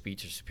excellency of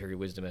speech or superior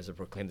wisdom as I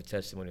proclaim the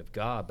testimony of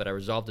God, but I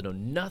resolved to know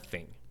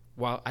nothing,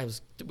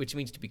 which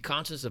means to be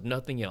conscious of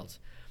nothing else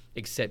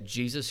except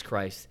Jesus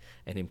Christ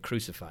and him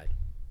crucified.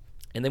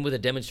 And then with a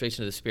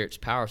demonstration of the Spirit's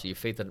power, so your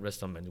faith doesn't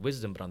rest on man's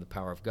wisdom, but on the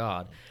power of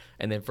God.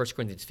 And then 1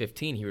 Corinthians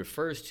 15, he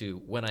refers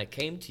to, when I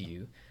came to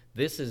you,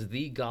 this is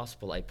the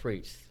gospel I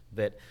preached,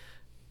 that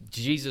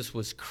Jesus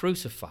was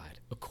crucified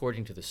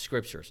according to the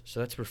Scriptures.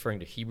 So that's referring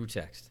to Hebrew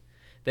text.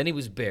 Then he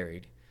was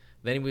buried.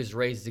 Then he was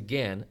raised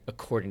again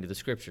according to the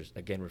Scriptures,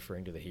 again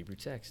referring to the Hebrew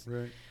text.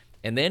 Right.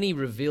 And then he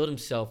revealed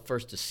himself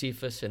first to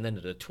Cephas, and then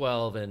to the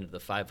 12, and to the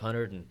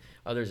 500, and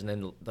others, and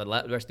then the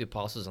rest of the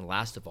apostles, and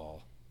last of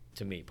all,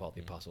 to me, Paul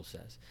the Apostle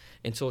says.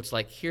 And so it's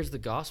like, here's the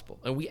gospel.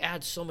 And we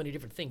add so many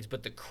different things,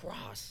 but the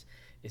cross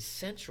is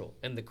central.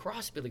 And the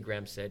cross, Billy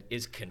Graham said,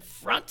 is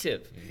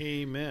confrontive.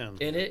 Amen.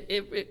 And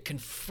it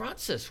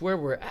confronts us where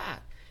we're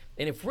at.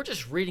 And if we're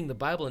just reading the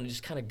Bible and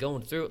just kind of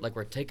going through it like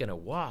we're taking a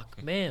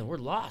walk, man, we're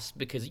lost,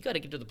 because you got to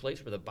get to the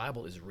place where the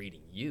Bible is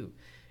reading you.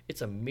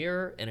 It's a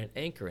mirror and an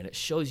anchor, and it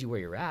shows you where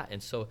you're at.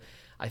 And so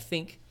I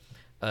think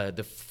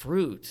the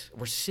fruit,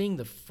 we're seeing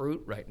the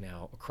fruit right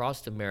now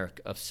across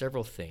America of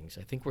several things.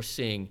 I think we're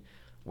seeing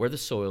where the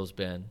soil's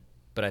been,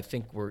 but I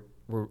think we're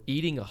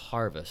eating a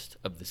harvest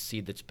of the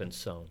seed that's been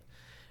sown.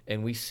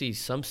 And we see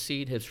some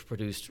seed has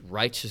produced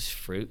righteous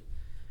fruit,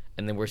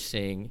 and then we're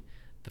seeing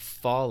the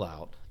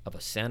fallout of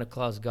a Santa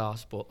Claus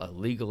gospel, a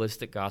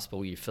legalistic gospel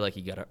where you feel like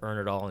you got to earn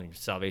it all and your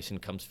salvation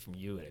comes from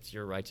you and it's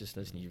your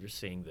righteousness, and you're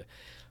seeing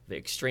the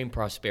extreme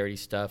prosperity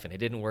stuff and it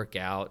didn't work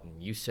out,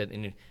 and you said,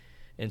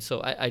 and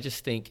so I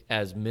just think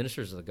as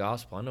ministers of the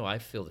gospel, I know I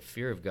feel the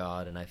fear of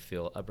God, and I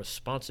feel a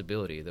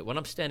responsibility that when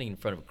I'm standing in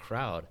front of a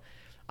crowd,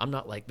 I'm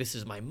not like, this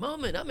is my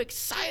moment, I'm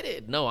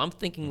excited. No, I'm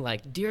thinking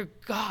like, dear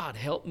God,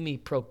 help me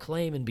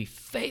proclaim and be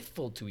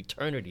faithful to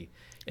eternity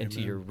and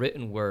to your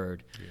written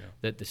word,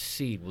 that the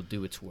seed will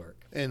do its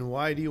work. And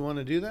why do you want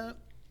to do that?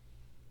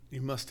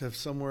 You must have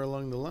somewhere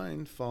along the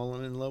line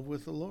fallen in love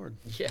with the Lord.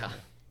 Yeah.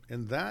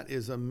 And that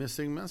is a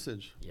missing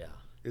message. Yeah.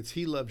 It's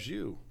he loves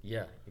you.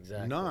 Yeah,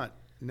 exactly. Not,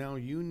 now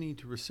you need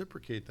to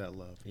reciprocate that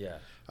love. Yeah.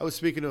 I was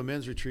speaking to a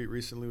men's retreat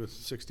recently with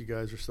 60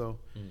 guys or so,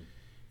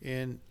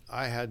 and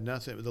I had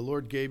nothing. The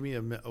Lord gave me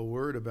a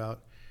word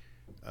about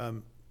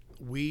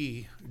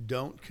we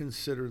don't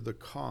consider the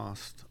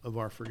cost of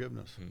our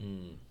forgiveness,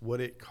 what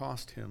it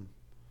cost him.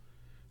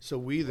 So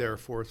we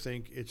therefore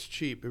think it's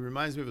cheap. It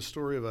reminds me of a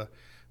story of a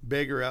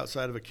beggar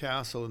outside of a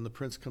castle, and the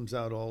prince comes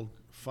out all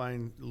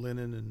fine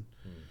linen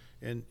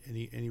and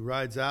he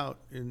rides out,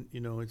 and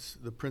it's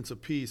the Prince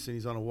of Peace, and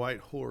he's on a white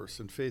horse,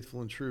 and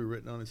faithful and true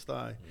written on his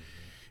thigh.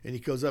 And he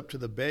goes up to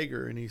the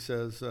beggar and he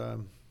says,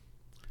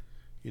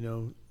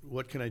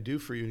 what can I do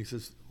for you? And he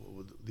says,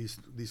 well,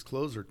 these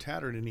clothes are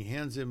tattered, and he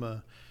hands him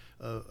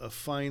a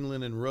fine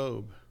linen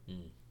robe.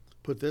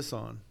 Put this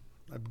on.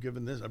 I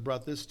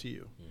brought this to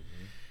you.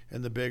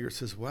 And the beggar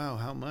says, wow,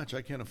 how much?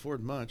 I can't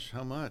afford much.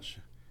 How much?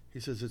 He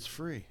says, it's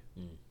free.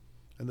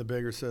 And the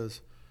beggar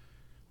says,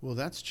 well,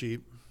 that's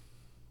cheap.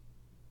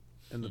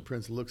 And the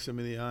prince looks him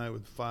in the eye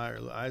with fire,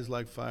 eyes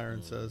like fire,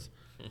 and says,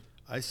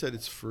 I said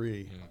it's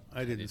free.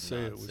 I didn't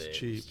say it was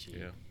cheap.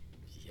 Yeah.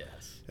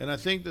 Yes. And I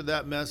think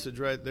that message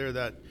right there,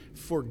 that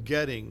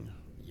forgetting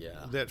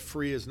that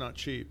free is not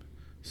cheap.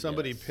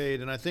 Somebody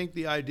paid. And I think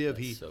the idea of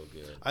so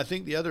good. I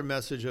think the other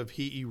message of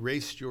he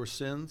erased your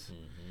sins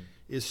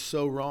is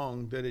so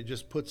wrong that it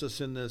just puts us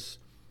in this,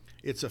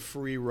 it's a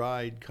free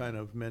ride kind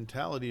of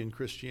mentality in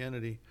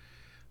Christianity.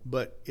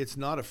 but it's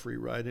not a free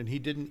ride, and he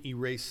didn't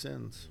erase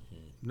sins.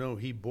 No,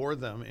 he bore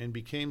them and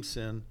became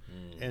sin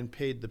and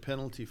paid the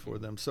penalty for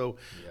them. So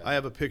I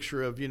have a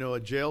picture of, a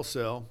jail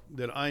cell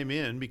that I'm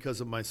in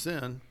because of my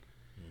sin.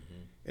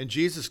 And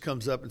Jesus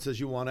comes up and says,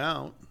 you want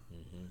out?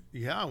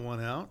 Yeah, I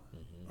want out.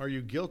 Are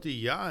you guilty?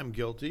 Yeah, I'm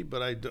guilty,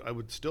 but I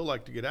would still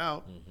like to get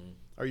out.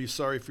 Are you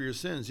sorry for your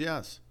sins?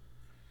 Yes.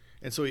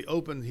 And so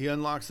he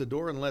unlocks the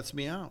door and lets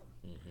me out.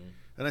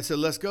 And I said,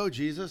 let's go,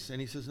 Jesus.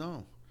 And he says,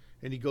 no.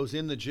 And he goes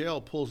in the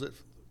jail, pulls it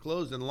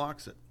closed and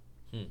locks it.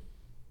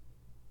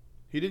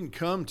 He didn't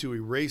come to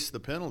erase the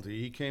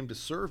penalty. He came to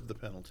serve the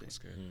penalty. That's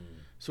good.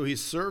 So he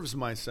serves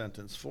my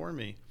sentence for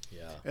me.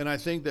 Yeah. And I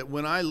think that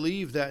when I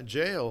leave that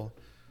jail,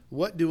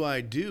 what do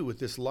I do with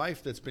this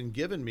life that's been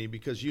given me?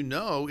 Because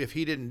if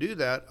he didn't do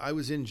that, I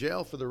was in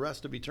jail for the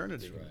rest of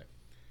eternity. That's right.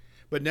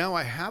 But now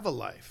I have a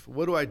life.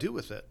 What do I do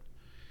with it?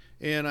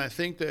 And I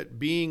think that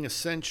being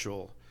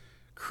essential,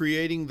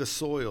 creating the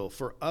soil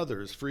for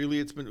others freely,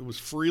 it was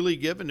freely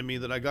given to me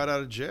that I got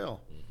out of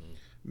jail.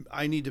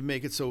 I need to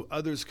make it so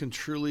others can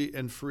truly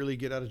and freely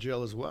get out of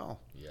jail as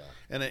well. Yeah.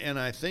 And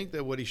I think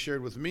that what he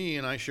shared with me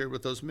and I shared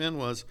with those men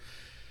was,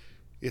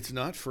 it's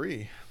not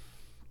free.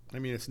 I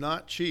mean, it's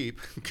not cheap.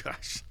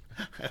 Gosh,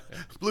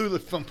 blew the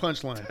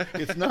punchline.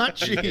 It's not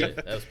cheap.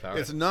 That was powerful.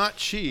 It's not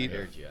cheap. I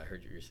heard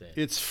what you were saying.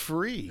 It's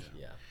free.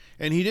 Yeah.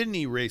 And he didn't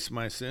erase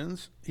my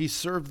sins. He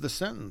served the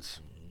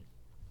sentence.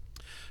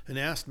 And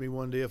asked me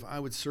one day if I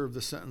would serve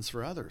the sentence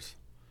for others.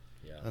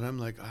 Yeah. And I'm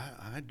like,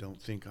 I don't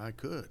think I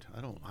could.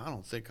 I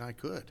don't think I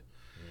could.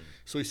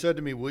 So he said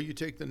to me, will you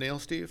take the nail,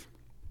 Steve?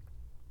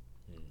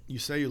 You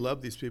say you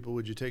love these people.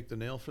 Would you take the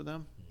nail for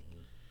them?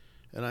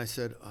 And I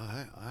said,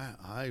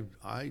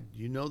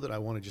 you know that I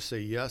want to just say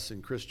yes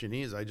in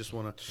Christianese. I just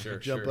want to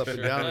jump up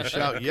and down and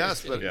shout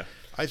yes. But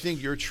I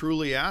think you're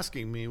truly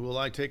asking me, will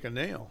I take a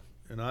nail?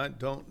 And I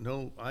don't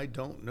know. I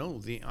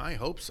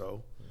hope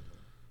so.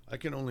 I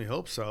can only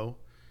hope so.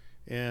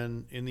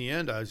 And in the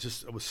end, I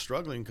was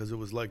struggling because it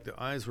was like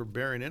the eyes were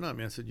bearing in on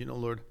me. I said,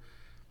 Lord,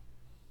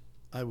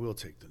 I will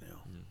take the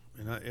nail.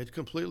 And it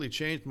completely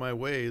changed my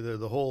way.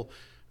 The whole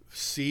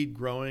seed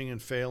growing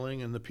and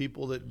failing, and the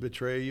people that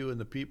betray you, and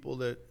the people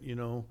that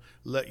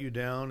let you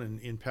down,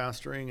 and in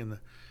pastoring,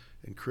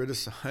 and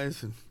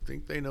criticize and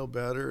think they know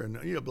better, and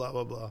blah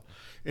blah blah.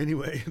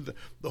 Anyway,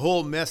 the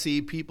whole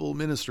messy people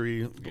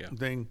ministry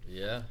thing.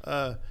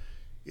 Yeah.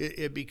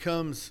 It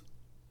becomes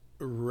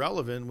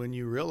relevant when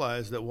you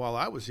realize that while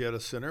I was yet a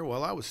sinner,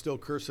 while I was still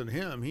cursing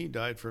him, he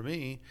died for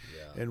me.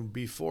 Yeah. And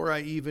before I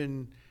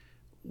even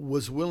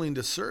was willing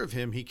to serve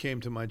him, he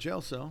came to my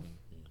jail cell.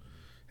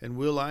 And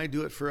will I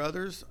do it for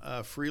others?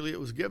 Freely it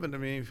was given to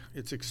me.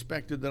 It's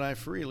expected that I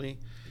freely.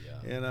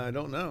 Yeah. And I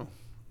don't know.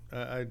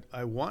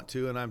 I want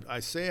to, and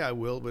I say I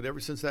will, but ever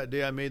since that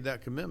day I made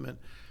that commitment,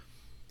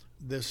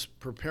 this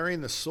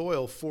preparing the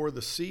soil for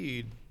the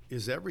seed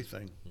is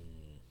everything.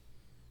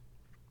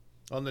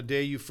 On the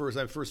day I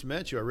first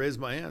met you, I raised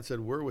my hand and said,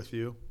 we're with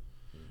you.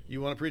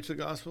 You want to preach the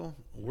gospel?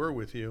 We're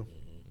with you.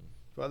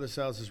 Father's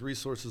house's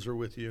resources are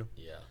with you.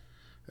 Yeah.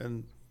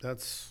 And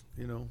that's,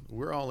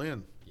 we're all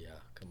in. Yeah,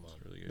 come on.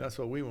 That's really good. That's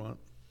what we want.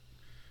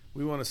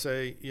 We want to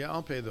say,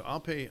 I'll pay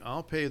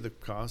the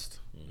cost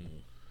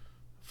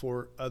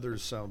for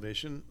others'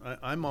 salvation.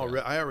 I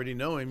already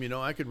know him.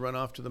 I could run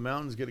off to the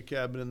mountains, get a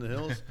cabin in the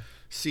hills,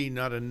 see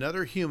not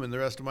another human the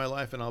rest of my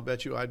life, and I'll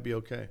bet you I'd be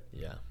okay.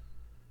 Yeah.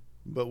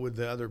 But with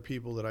the other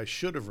people that I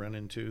should have run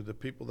into, the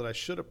people that I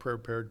should have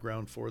prepared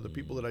ground for, the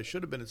people that I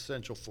should have been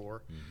essential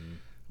for,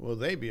 will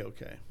they be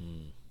okay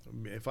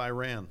if I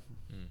ran?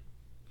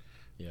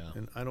 Yeah.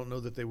 And I don't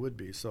know that they would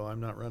be, so I'm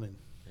not running.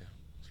 Yeah,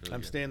 really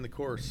I'm staying the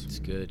course. It's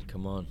good.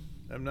 Come on.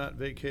 I'm not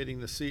vacating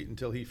the seat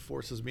until he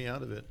forces me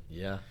out of it.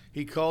 Yeah.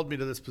 He called me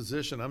to this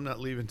position. I'm not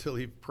leaving until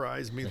he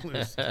pries me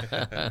loose,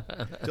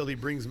 until he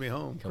brings me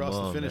home, across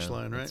the finish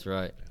line, right? That's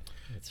right.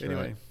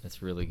 Right.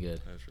 That's really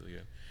good. That's really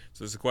good.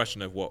 So it's a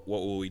question of what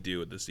will we do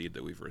with the seed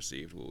that we've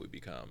received? Will we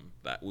become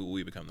the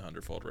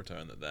 100-fold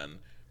return that then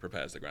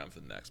prepares the ground for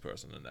the next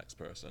person,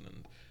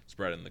 and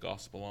spreading the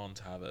gospel on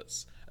to have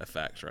its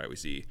effect, right? We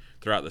see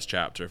throughout this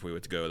chapter, if we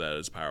were to go there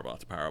as parable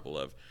after parable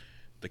of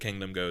the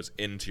kingdom goes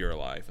into your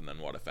life, and then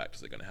what effect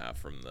is it going to have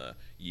from the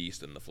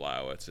yeast and the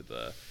flour to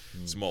the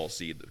small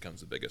seed that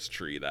becomes the biggest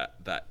tree?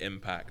 That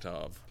impact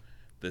of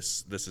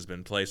this has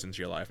been placed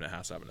into your life, and it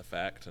has to have an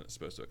effect, and it's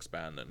supposed to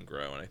expand and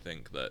grow. And I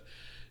think that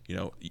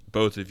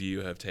both of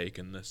you have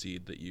taken the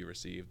seed that you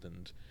received,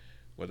 and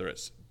whether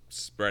it's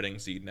spreading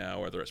seed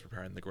now, whether it's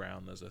preparing the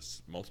ground, there's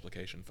this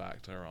multiplication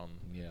factor on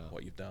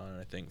what you've done.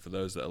 And I think for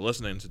those that are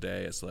listening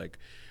today, it's like,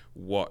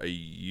 what are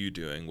you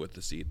doing with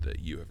the seed that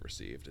you have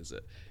received?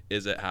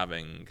 Is it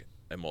having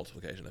a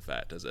multiplication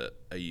effect?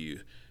 Are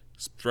you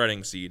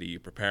spreading seed? Are you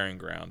preparing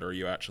ground? Or are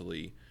you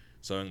actually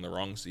sowing the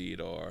wrong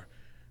seed, or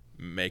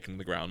making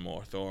the ground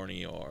more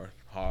thorny or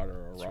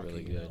harder or rocky?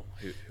 Really good.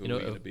 Who are we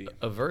going to be?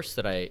 A verse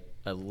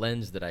a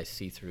lens that I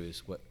see through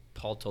is what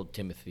Paul told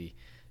Timothy.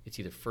 It's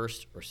either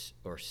 1st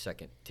or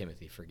 2nd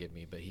Timothy, forgive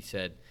me, but he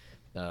said,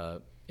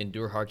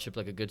 endure hardship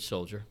like a good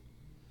soldier,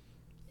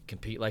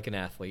 compete like an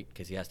athlete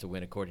because he has to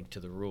win according to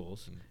the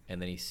rules.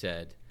 And then he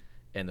said,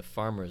 and the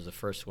farmer is the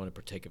first one to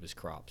partake of his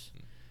crops.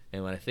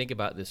 And when I think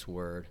about this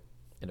word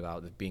and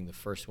about being the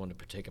first one to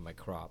partake of my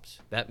crops,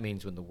 that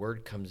means when the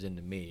word comes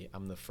into me,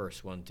 I'm the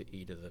first one to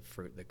eat of the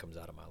fruit that comes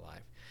out of my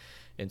life.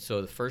 And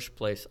so the first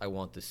place I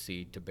want the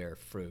seed to bear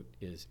fruit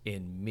is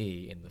in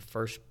me, and the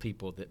first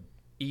people that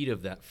eat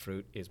of that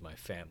fruit is my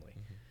family.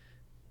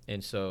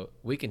 And so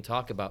we can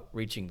talk about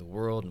reaching the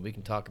world, and we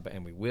can talk about,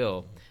 and we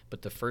will,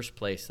 but the first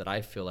place that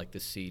I feel like the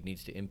seed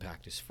needs to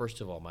impact is,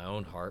 first of all, my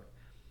own heart,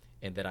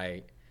 and that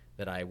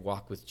I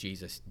walk with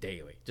Jesus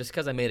daily. Just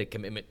because I made a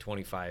commitment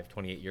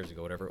 28 years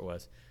ago, whatever it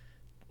was,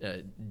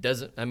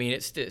 doesn't, I mean,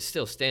 it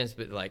still stands,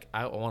 but like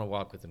I want to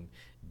walk with him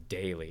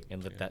daily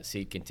and let that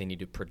seed continue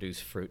to produce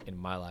fruit in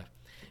my life.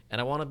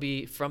 And I want to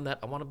be, from that,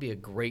 I want to be a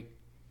great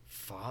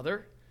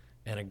father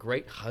and a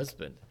great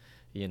husband,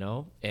 you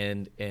know,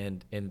 and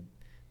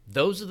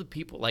those are the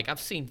people, like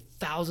I've seen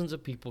thousands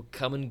of people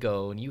come and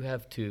go, and you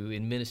have too,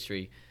 in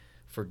ministry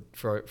for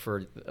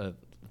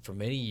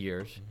many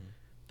years.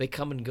 They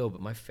come and go,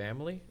 but my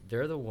family,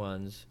 they're the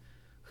ones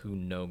who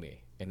know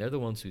me, and they're the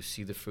ones who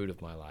see the fruit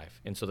of my life.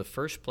 And so the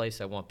first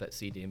place I want that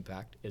seed to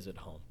impact is at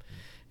home.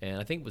 And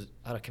I think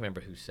I can't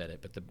remember who said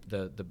it, but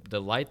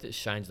the light that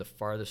shines the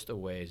farthest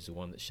away is the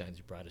one that shines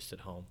brightest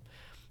at home.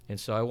 And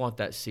so I want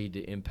that seed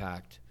to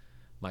impact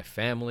my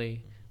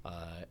family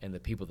and the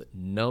people that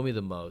know me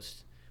the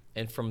most.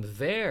 And from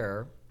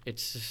there,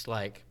 it's just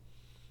like,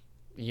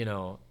 you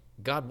know,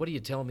 God, what are you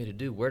telling me to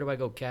do? Where do I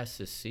go cast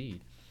this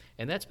seed?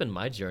 And that's been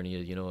my journey,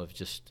 you know, of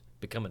just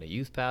becoming a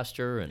youth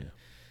pastor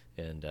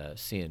and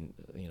seeing,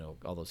 you know,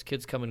 all those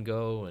kids come and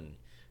go and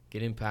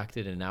get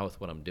impacted. And now with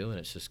what I'm doing,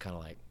 it's just kind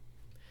of like,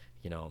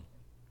 you know,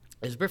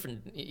 it's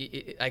different.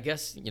 I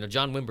guess, you know,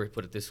 John Wimber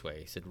put it this way.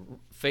 He said,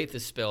 faith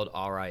is spelled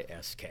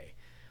R-I-S-K.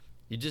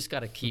 You just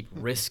got to keep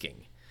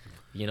risking.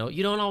 You know,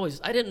 you don't always,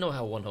 I didn't know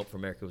how One Hope for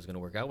America was going to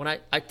work out. When I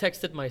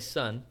texted my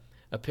son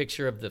a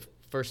picture of the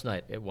first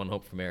night at One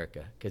Hope for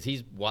America, because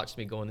he's watched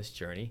me go on this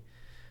journey,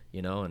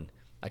 you know, and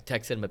I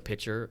texted him a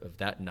picture of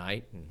that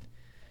night,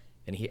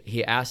 and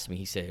he asked me,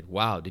 he said,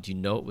 wow, did you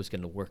know it was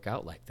going to work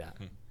out like that?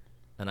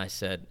 And I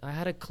said, I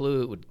had a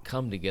clue it would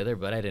come together,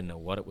 but I didn't know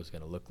what it was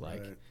going to look like.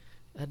 Right.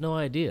 I had no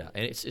idea.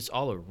 And it's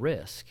all a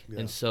risk. Yeah.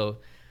 And so,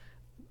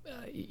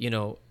 you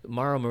know,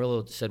 Mauro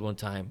Murillo said one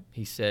time,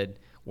 he said,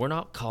 we're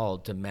not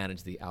called to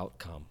manage the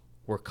outcome.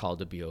 We're called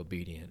to be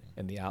obedient,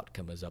 and the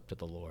outcome is up to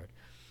the Lord.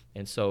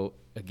 And so,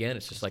 again,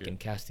 it's just like in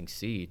casting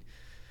seed.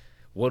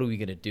 What are we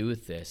going to do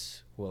with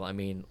this? Well, I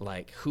mean,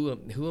 like, who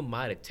am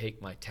I to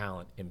take my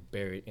talent and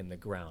bury it in the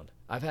ground?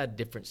 I've had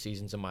different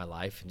seasons in my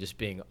life, and just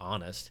being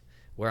honest,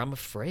 where I'm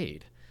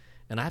afraid.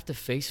 And I have to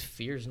face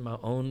fears in my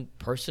own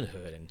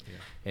personhood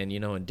and you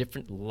know, and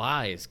different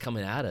lies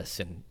coming at us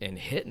and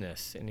hitting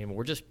us. And you know,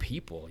 we're just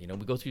people. You know,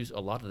 we go through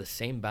a lot of the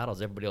same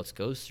battles everybody else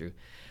goes through.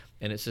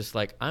 And it's just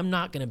like, I'm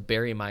not going to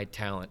bury my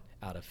talent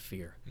out of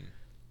fear.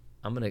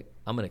 I'm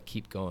gonna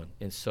keep going.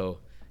 And so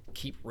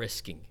keep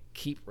risking.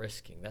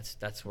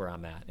 That's where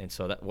I'm at. And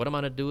so what am I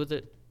going to do with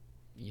it?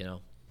 You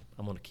know,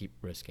 I'm going to keep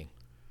risking.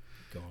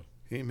 Keep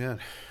going. Amen.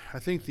 I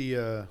think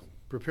the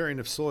preparing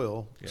of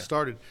soil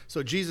started.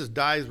 So Jesus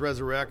dies,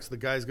 resurrects, the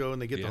guys go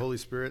and they get the Holy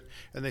Spirit,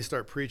 and they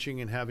start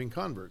preaching and having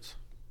converts.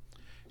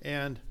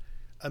 And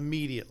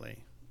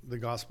immediately the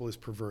gospel is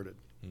perverted.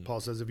 Paul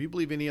says, if you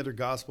believe any other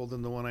gospel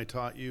than the one I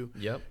taught you,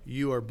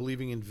 you are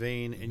believing in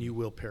vain and you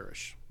will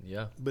perish.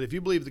 But if you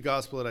believe the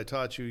gospel that I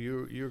taught you,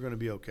 you're going to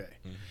be okay.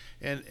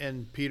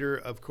 And Peter,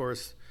 of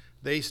course,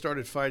 they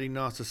started fighting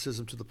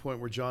Gnosticism to the point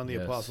where John the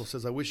Apostle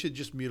says, I wish you'd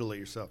just mutilate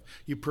yourself.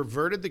 You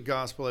perverted the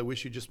gospel. I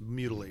wish you'd just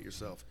mutilate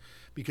yourself,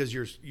 because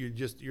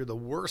you're the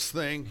worst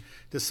thing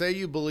to say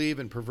you believe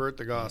and pervert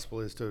the gospel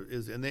and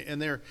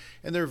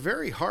they're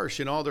very harsh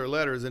in all their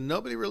letters, and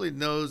nobody really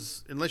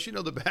knows, unless you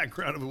know the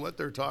background of what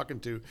they're talking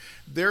to.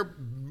 They're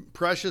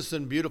precious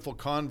and beautiful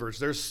converts.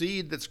 Their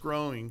seed that's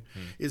growing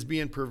is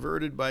being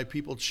perverted by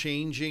people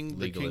changing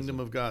the kingdom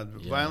of God.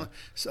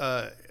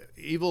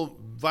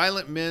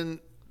 Violent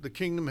men. The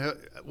kingdom,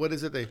 what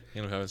is it? The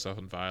kingdom of heaven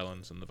suffers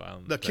violence, and the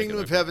violent. The kingdom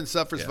of heaven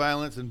suffers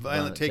violence, and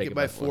violent take it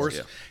by force.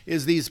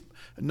 Is these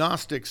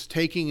Gnostics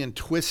taking and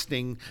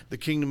twisting the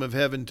kingdom of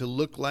heaven to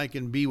look like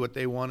and be what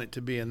they want it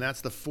to be, and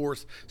that's the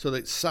force. So that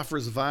it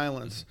suffers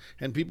violence,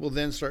 and people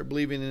then start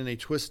believing in a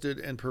twisted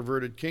and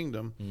perverted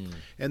kingdom,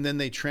 and then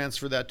they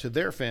transfer that to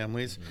their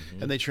families,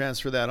 and they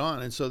transfer that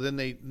on, and so then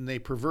they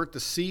pervert the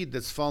seed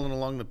that's fallen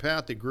along the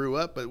path. It grew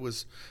up, but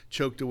was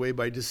choked away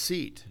by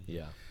deceit.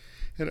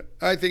 And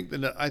I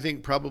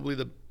think probably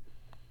the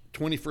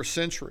 21st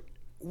century,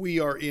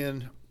 we are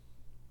in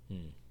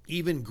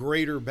even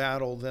greater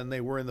battle than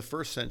they were in the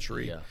first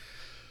century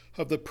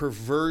of the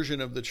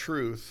perversion of the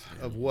truth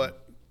of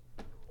what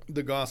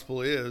the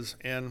gospel is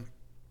and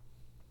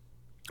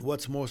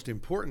what's most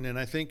important. And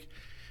I think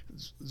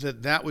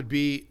that would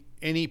be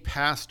any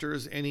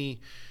pastors, any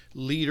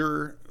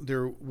leader,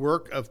 their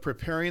work of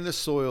preparing the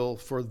soil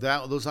for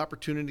those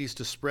opportunities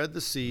to spread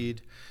the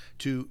seed,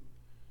 to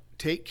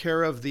take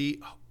care of the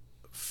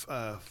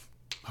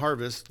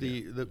harvest,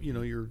 the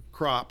your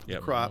crop, Yep.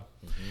 the crop,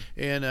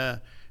 and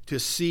to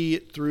see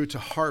it through to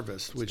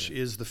harvest, which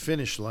is the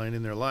finish line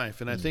in their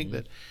life. And I think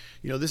that,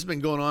 this has been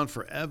going on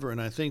forever.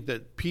 And I think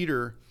that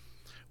Peter,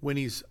 when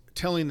he's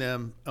telling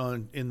them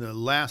in the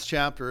last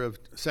chapter of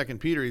 2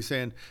 Peter, he's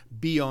saying,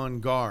 be on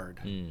guard.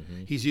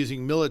 He's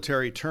using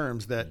military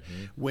terms that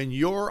when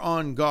you're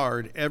on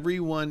guard,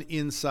 everyone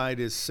inside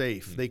is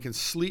safe. They can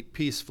sleep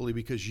peacefully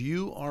because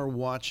you are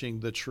watching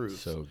the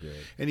truth. So good.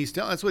 And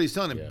that's what he's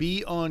telling them,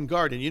 be on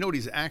guard. And you know what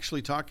he's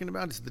actually talking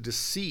about? It's the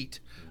deceit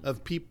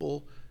of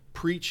people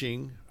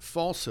preaching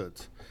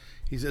falsehoods.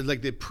 He said,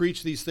 like, they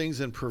preach these things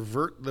and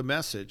pervert the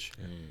message.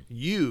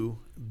 You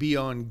be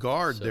on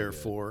guard,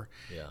 therefore,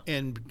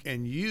 and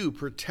you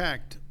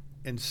protect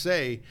and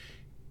say,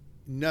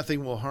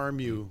 nothing will harm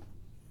you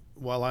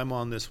while I'm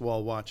on this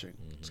wall watching.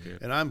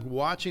 And I'm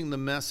watching the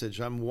message.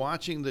 I'm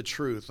watching the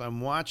truth. I'm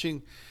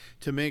watching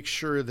to make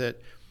sure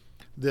that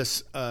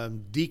this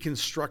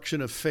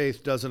deconstruction of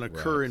faith doesn't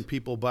occur in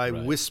people by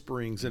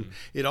whisperings. And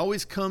it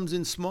always comes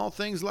in small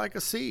things like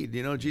a seed.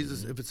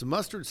 Jesus, if it's a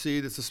mustard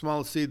seed, it's the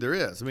smallest seed there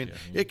is. I mean,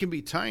 it can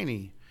be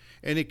tiny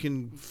and it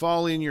can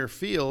fall in your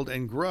field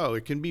and grow.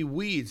 It can be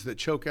weeds that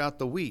choke out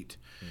the wheat.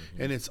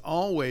 And it's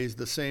always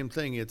the same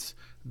thing. It's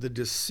the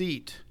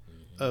deceit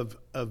of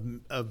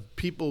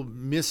people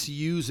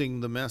misusing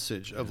the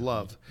message of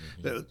love.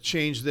 That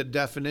change the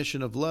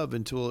definition of love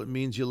until it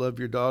means you love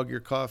your dog,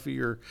 your coffee,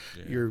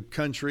 your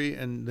country,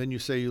 and then you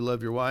say you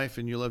love your wife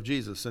and you love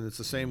Jesus, and it's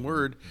the same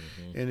word,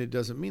 and it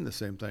doesn't mean the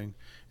same thing.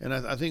 And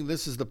I think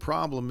this is the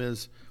problem: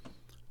 is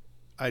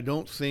I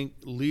don't think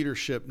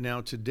leadership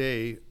now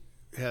today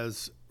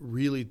has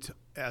really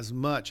as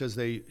much as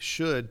they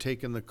should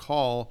taken the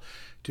call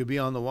to be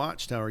on the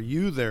watchtower.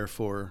 You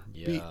therefore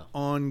be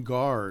on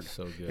guard.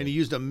 So good. And he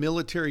used a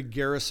military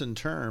garrison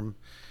term.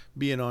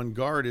 Being on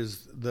guard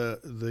is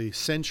the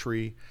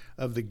sentry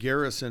of the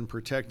garrison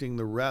protecting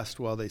the rest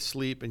while they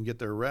sleep and get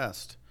their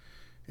rest.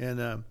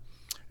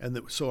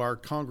 So our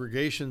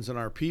congregations and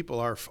our people,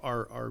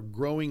 our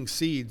growing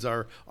seeds,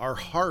 our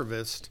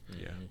harvest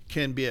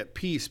can be at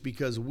peace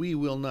because we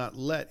will not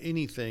let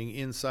anything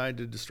inside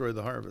to destroy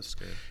the harvest.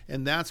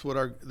 And that's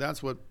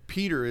what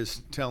Peter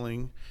is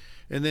telling.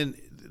 And then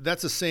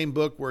that's the same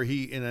book where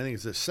and I think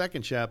it's the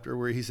second chapter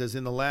where he says,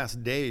 in the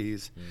last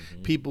days,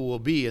 people will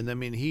be, and I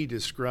mean, he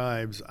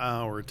describes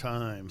our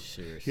time.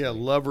 Seriously.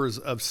 Lovers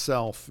of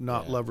self,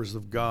 not lovers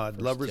of God.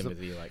 First lovers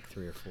Timothy, like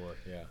 3 or 4.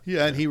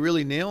 And he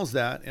really nails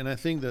that. And I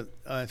think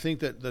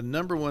that the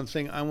number one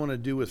thing I want to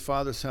do with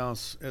Father's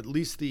House, at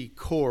least the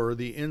core,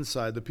 the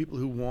inside, the people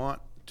who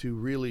want to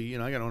really,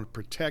 I got to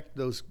protect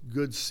those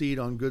good seed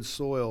on good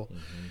soil.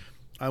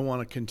 I want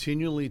to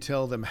continually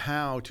tell them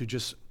how to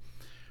just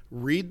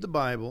read the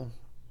Bible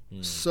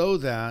so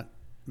that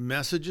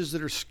messages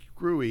that are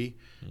screwy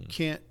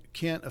can't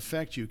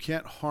affect you,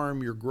 can't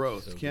harm your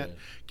growth,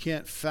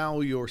 can't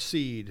foul your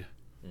seed.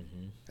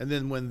 And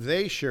then when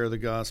they share the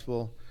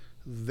gospel,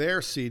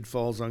 their seed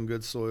falls on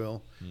good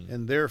soil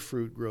and their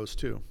fruit grows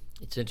too.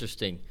 It's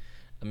interesting.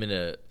 I'm in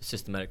a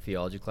systematic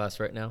theology class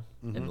right now,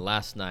 and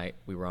last night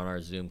we were on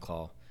our Zoom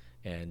call,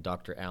 and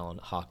Dr. Alan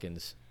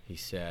Hawkins, he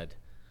said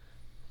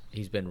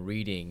he's been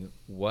reading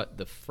what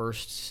the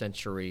first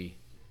century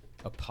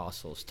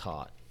apostles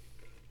taught.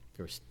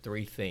 There was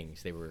 3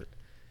 things they were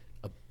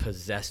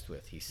possessed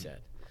with, he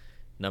said.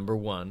 Number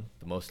one,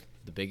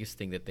 the biggest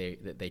thing that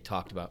they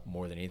talked about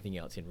more than anything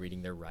else in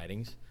reading their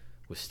writings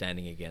was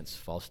standing against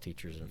false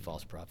teachers and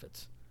false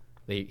prophets.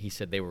 He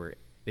said it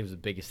was the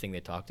biggest thing they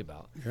talked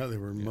about. Yeah, they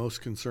were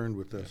most concerned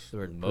with this. They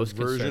were most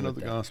version concerned of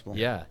with the that. gospel.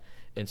 Yeah.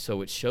 And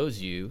so it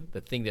shows you the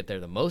thing that they're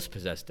the most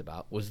possessed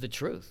about was the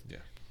truth. Yeah.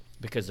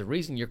 Because the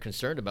reason you're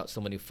concerned about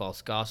so many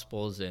false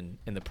gospels and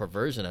the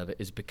perversion of it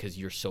is because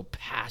you're so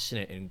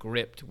passionate and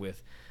gripped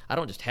with, I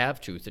don't just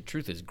have truth, the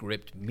truth has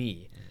gripped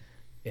me.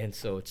 And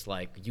so it's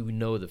like,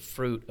 the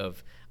fruit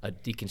of a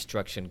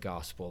deconstruction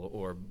gospel,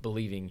 or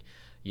believing,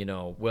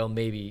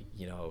 maybe,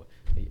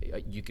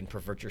 you can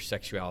pervert your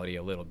sexuality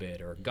a little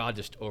bit, or God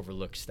just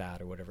overlooks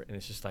that or whatever. And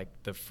it's just like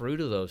the fruit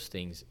of those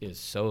things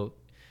is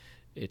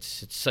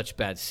it's such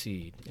bad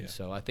seed. And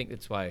so I think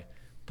that's why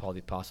Paul the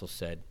Apostle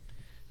said,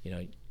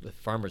 the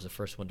farmer's the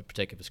first one to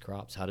partake of his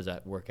crops. How does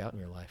that work out in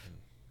your life?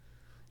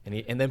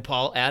 And then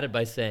Paul added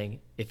by saying,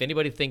 if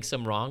anybody thinks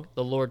I'm wrong,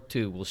 the Lord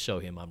too will show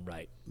him I'm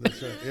right.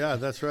 That's right. Yeah,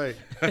 that's right.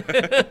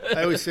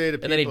 I always say to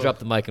people, and then he dropped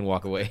the mic and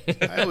walk away.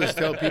 I always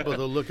tell people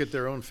to look at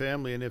their own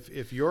family, and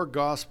if your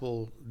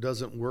gospel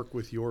doesn't work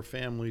with your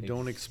family,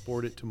 don't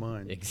export it to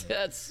mine.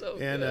 That's so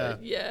and, good.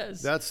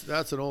 Yes.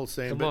 That's an old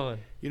saying. Come on.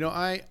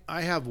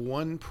 I have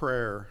one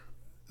prayer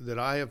that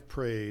I have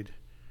prayed.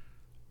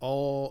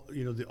 I'll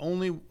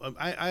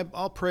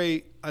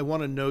pray, I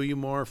want to know you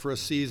more for a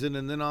season,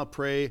 and then I'll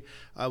pray,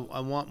 I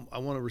want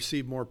to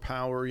receive more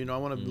power. I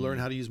want to learn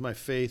how to use my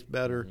faith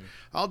better.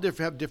 I'll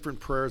have different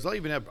prayers.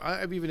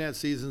 I've even had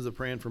seasons of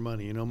praying for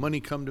money.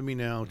 Money come to me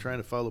now, trying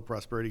to follow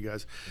prosperity,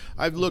 guys.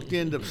 I've looked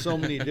into so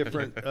many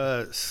different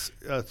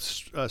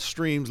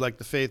streams like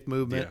the faith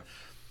movement.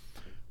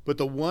 But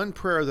the one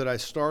prayer that I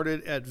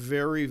started at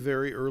very,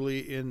 very early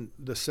in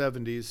the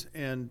 70s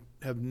and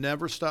have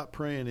never stopped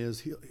praying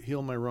is,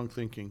 heal my wrong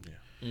thinking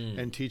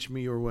and teach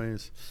me your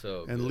ways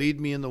and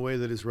lead me in the way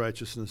that is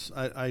righteousness.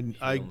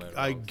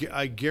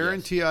 I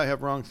guarantee I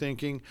have wrong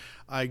thinking.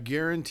 I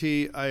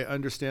guarantee I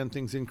understand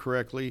things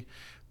incorrectly.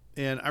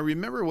 And I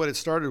remember what it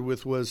started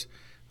with was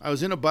I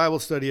was in a Bible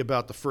study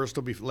about the first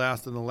will be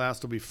last and the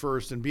last will be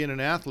first. And being an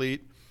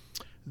athlete,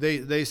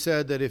 they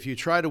said that if you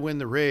try to win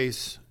the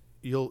race,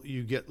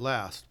 you get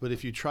last. But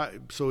if you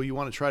you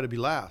want to try to be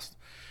last.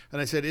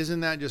 And I said, isn't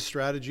that just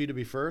strategy to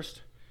be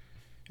first?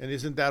 And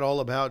isn't that all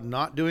about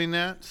not doing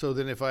that? So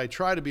then if I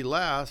try to be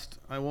last,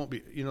 I won't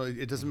be,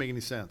 it doesn't make any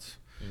sense.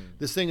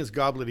 This thing is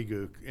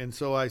gobbledygook. And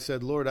so I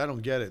said, Lord, I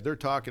don't get it. They're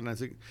talking.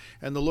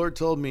 And the Lord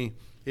told me,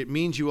 it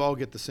means you all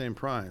get the same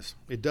prize.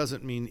 It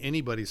doesn't mean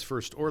anybody's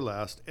first or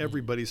last.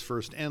 Everybody's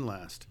first and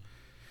last.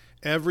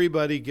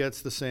 Everybody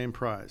gets the same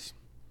prize.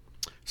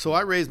 So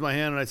I raised my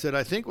hand and I said,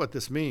 I think what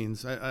this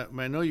means, I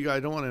know I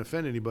don't want to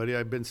offend anybody.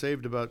 I've been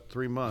saved about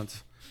 3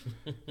 months.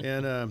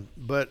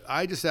 But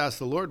I just asked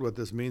the Lord what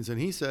this means. And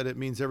he said, it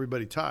means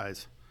everybody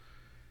ties.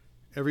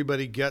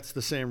 Everybody gets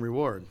the same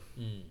reward.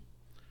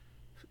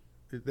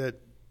 That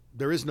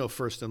there is no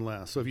first and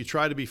last. So if you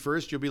try to be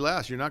first, you'll be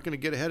last. You're not going to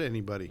get ahead of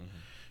anybody.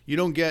 You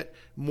don't get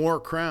more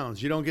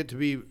crowns. You don't get to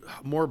be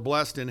more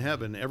blessed in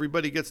heaven.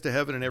 Everybody gets to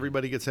heaven and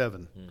everybody gets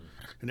heaven.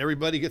 And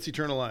everybody gets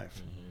eternal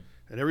life.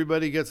 And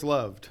everybody gets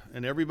loved.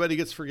 And everybody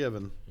gets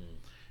forgiven.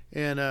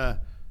 And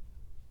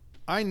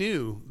I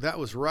knew that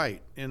was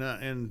right.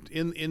 And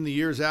in the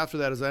years after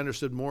that, as I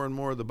understood more and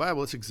more of the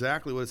Bible, it's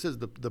exactly what it says.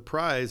 The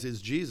prize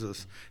is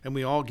Jesus, and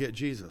we all get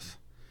Jesus.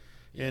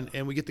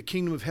 And we get the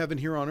kingdom of heaven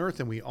here on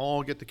earth, and we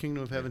all get the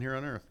kingdom of heaven here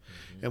on earth.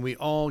 And we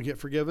all get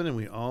forgiven, and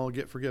we all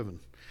get forgiven.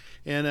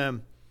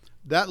 And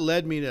that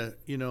led me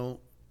to,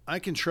 I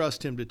can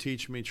trust him to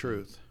teach me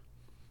truth.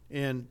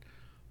 And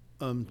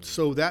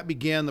so that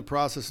began the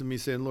process of me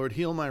saying, Lord,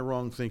 heal my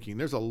wrong thinking.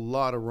 There's a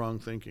lot of wrong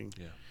thinking.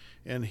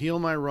 And heal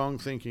my wrong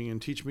thinking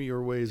and teach me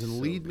your ways and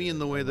lead me in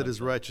the way that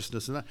is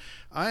righteousness. And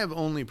I have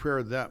only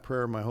prayed that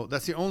prayer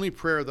that's the only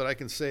prayer that I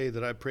can say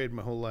that I prayed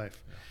my whole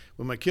life.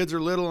 When my kids are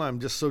little, I'm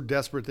just so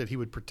desperate that he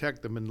would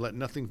protect them and let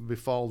nothing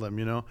befall them,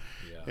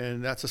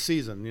 and that's a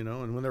season,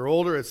 and when they're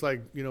older, it's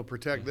like,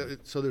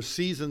 protect so there's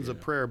seasons of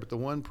prayer. But the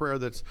one prayer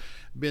that's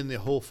been the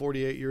whole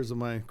 48 years of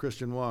my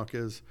Christian walk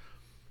is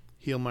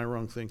heal my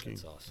wrong thinking.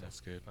 That's awesome.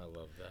 That's good. I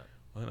love that.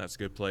 I think that's a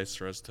good place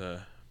for us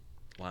to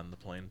land the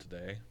plane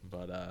today,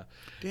 but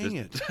dang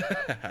it.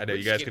 I know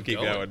you guys can keep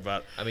going,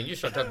 but I mean, you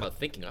start talking about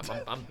thinking. I'm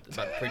about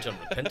to preach on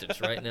repentance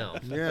right now.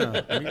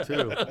 Yeah, me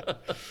too.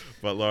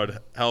 But Lord,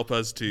 help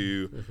us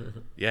to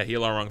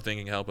heal our wrong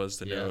thinking. Help us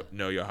to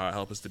know your heart.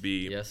 Help us to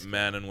be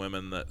men and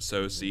women that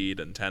sow seed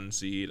and tend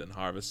seed and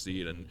harvest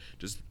seed, and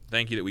just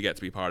thank you that we get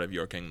to be part of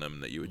your kingdom,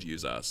 that you would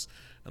use us,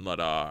 and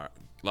let our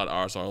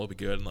soil be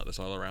good and let the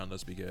soil around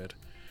us be good.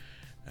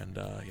 And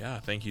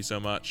thank you so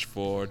much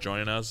for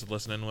joining us,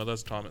 listening with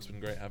us. Tom, it's been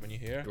great having you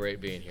here.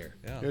 Great being here.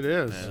 Yeah, it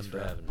is. Thanks for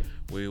having me.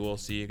 We will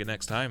see you again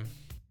next time.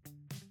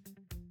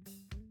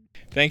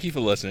 Thank you for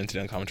listening to the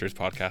Uncommon Truth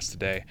podcast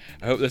today.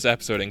 I hope this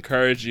episode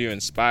encouraged you,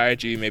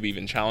 inspired you, maybe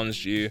even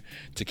challenged you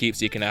to keep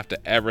seeking after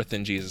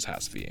everything Jesus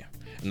has for you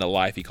and the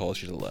life he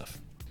calls you to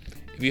live.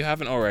 If you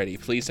haven't already,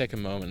 please take a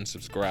moment and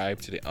subscribe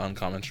to the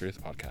Uncommon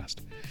Truth podcast.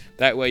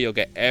 That way you'll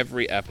get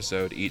every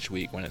episode each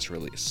week when it's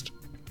released.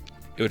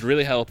 It would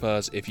really help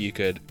us if you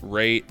could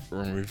rate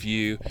and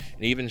review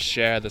and even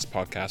share this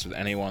podcast with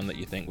anyone that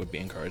you think would be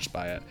encouraged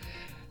by it.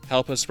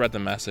 Help us spread the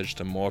message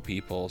to more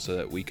people so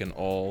that we can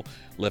all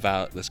live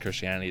out this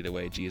Christianity the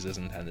way Jesus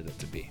intended it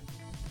to be.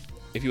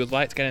 If you would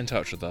like to get in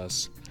touch with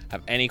us,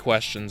 have any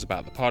questions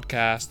about the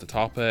podcast, the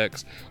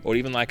topics, or would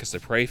even like us to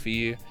pray for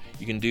you,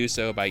 you can do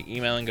so by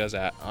emailing us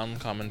at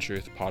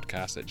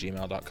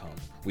uncommontruthpodcast@gmail.com.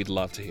 We'd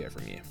love to hear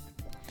from you.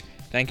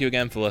 Thank you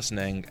again for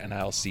listening, and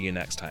I'll see you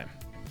next time.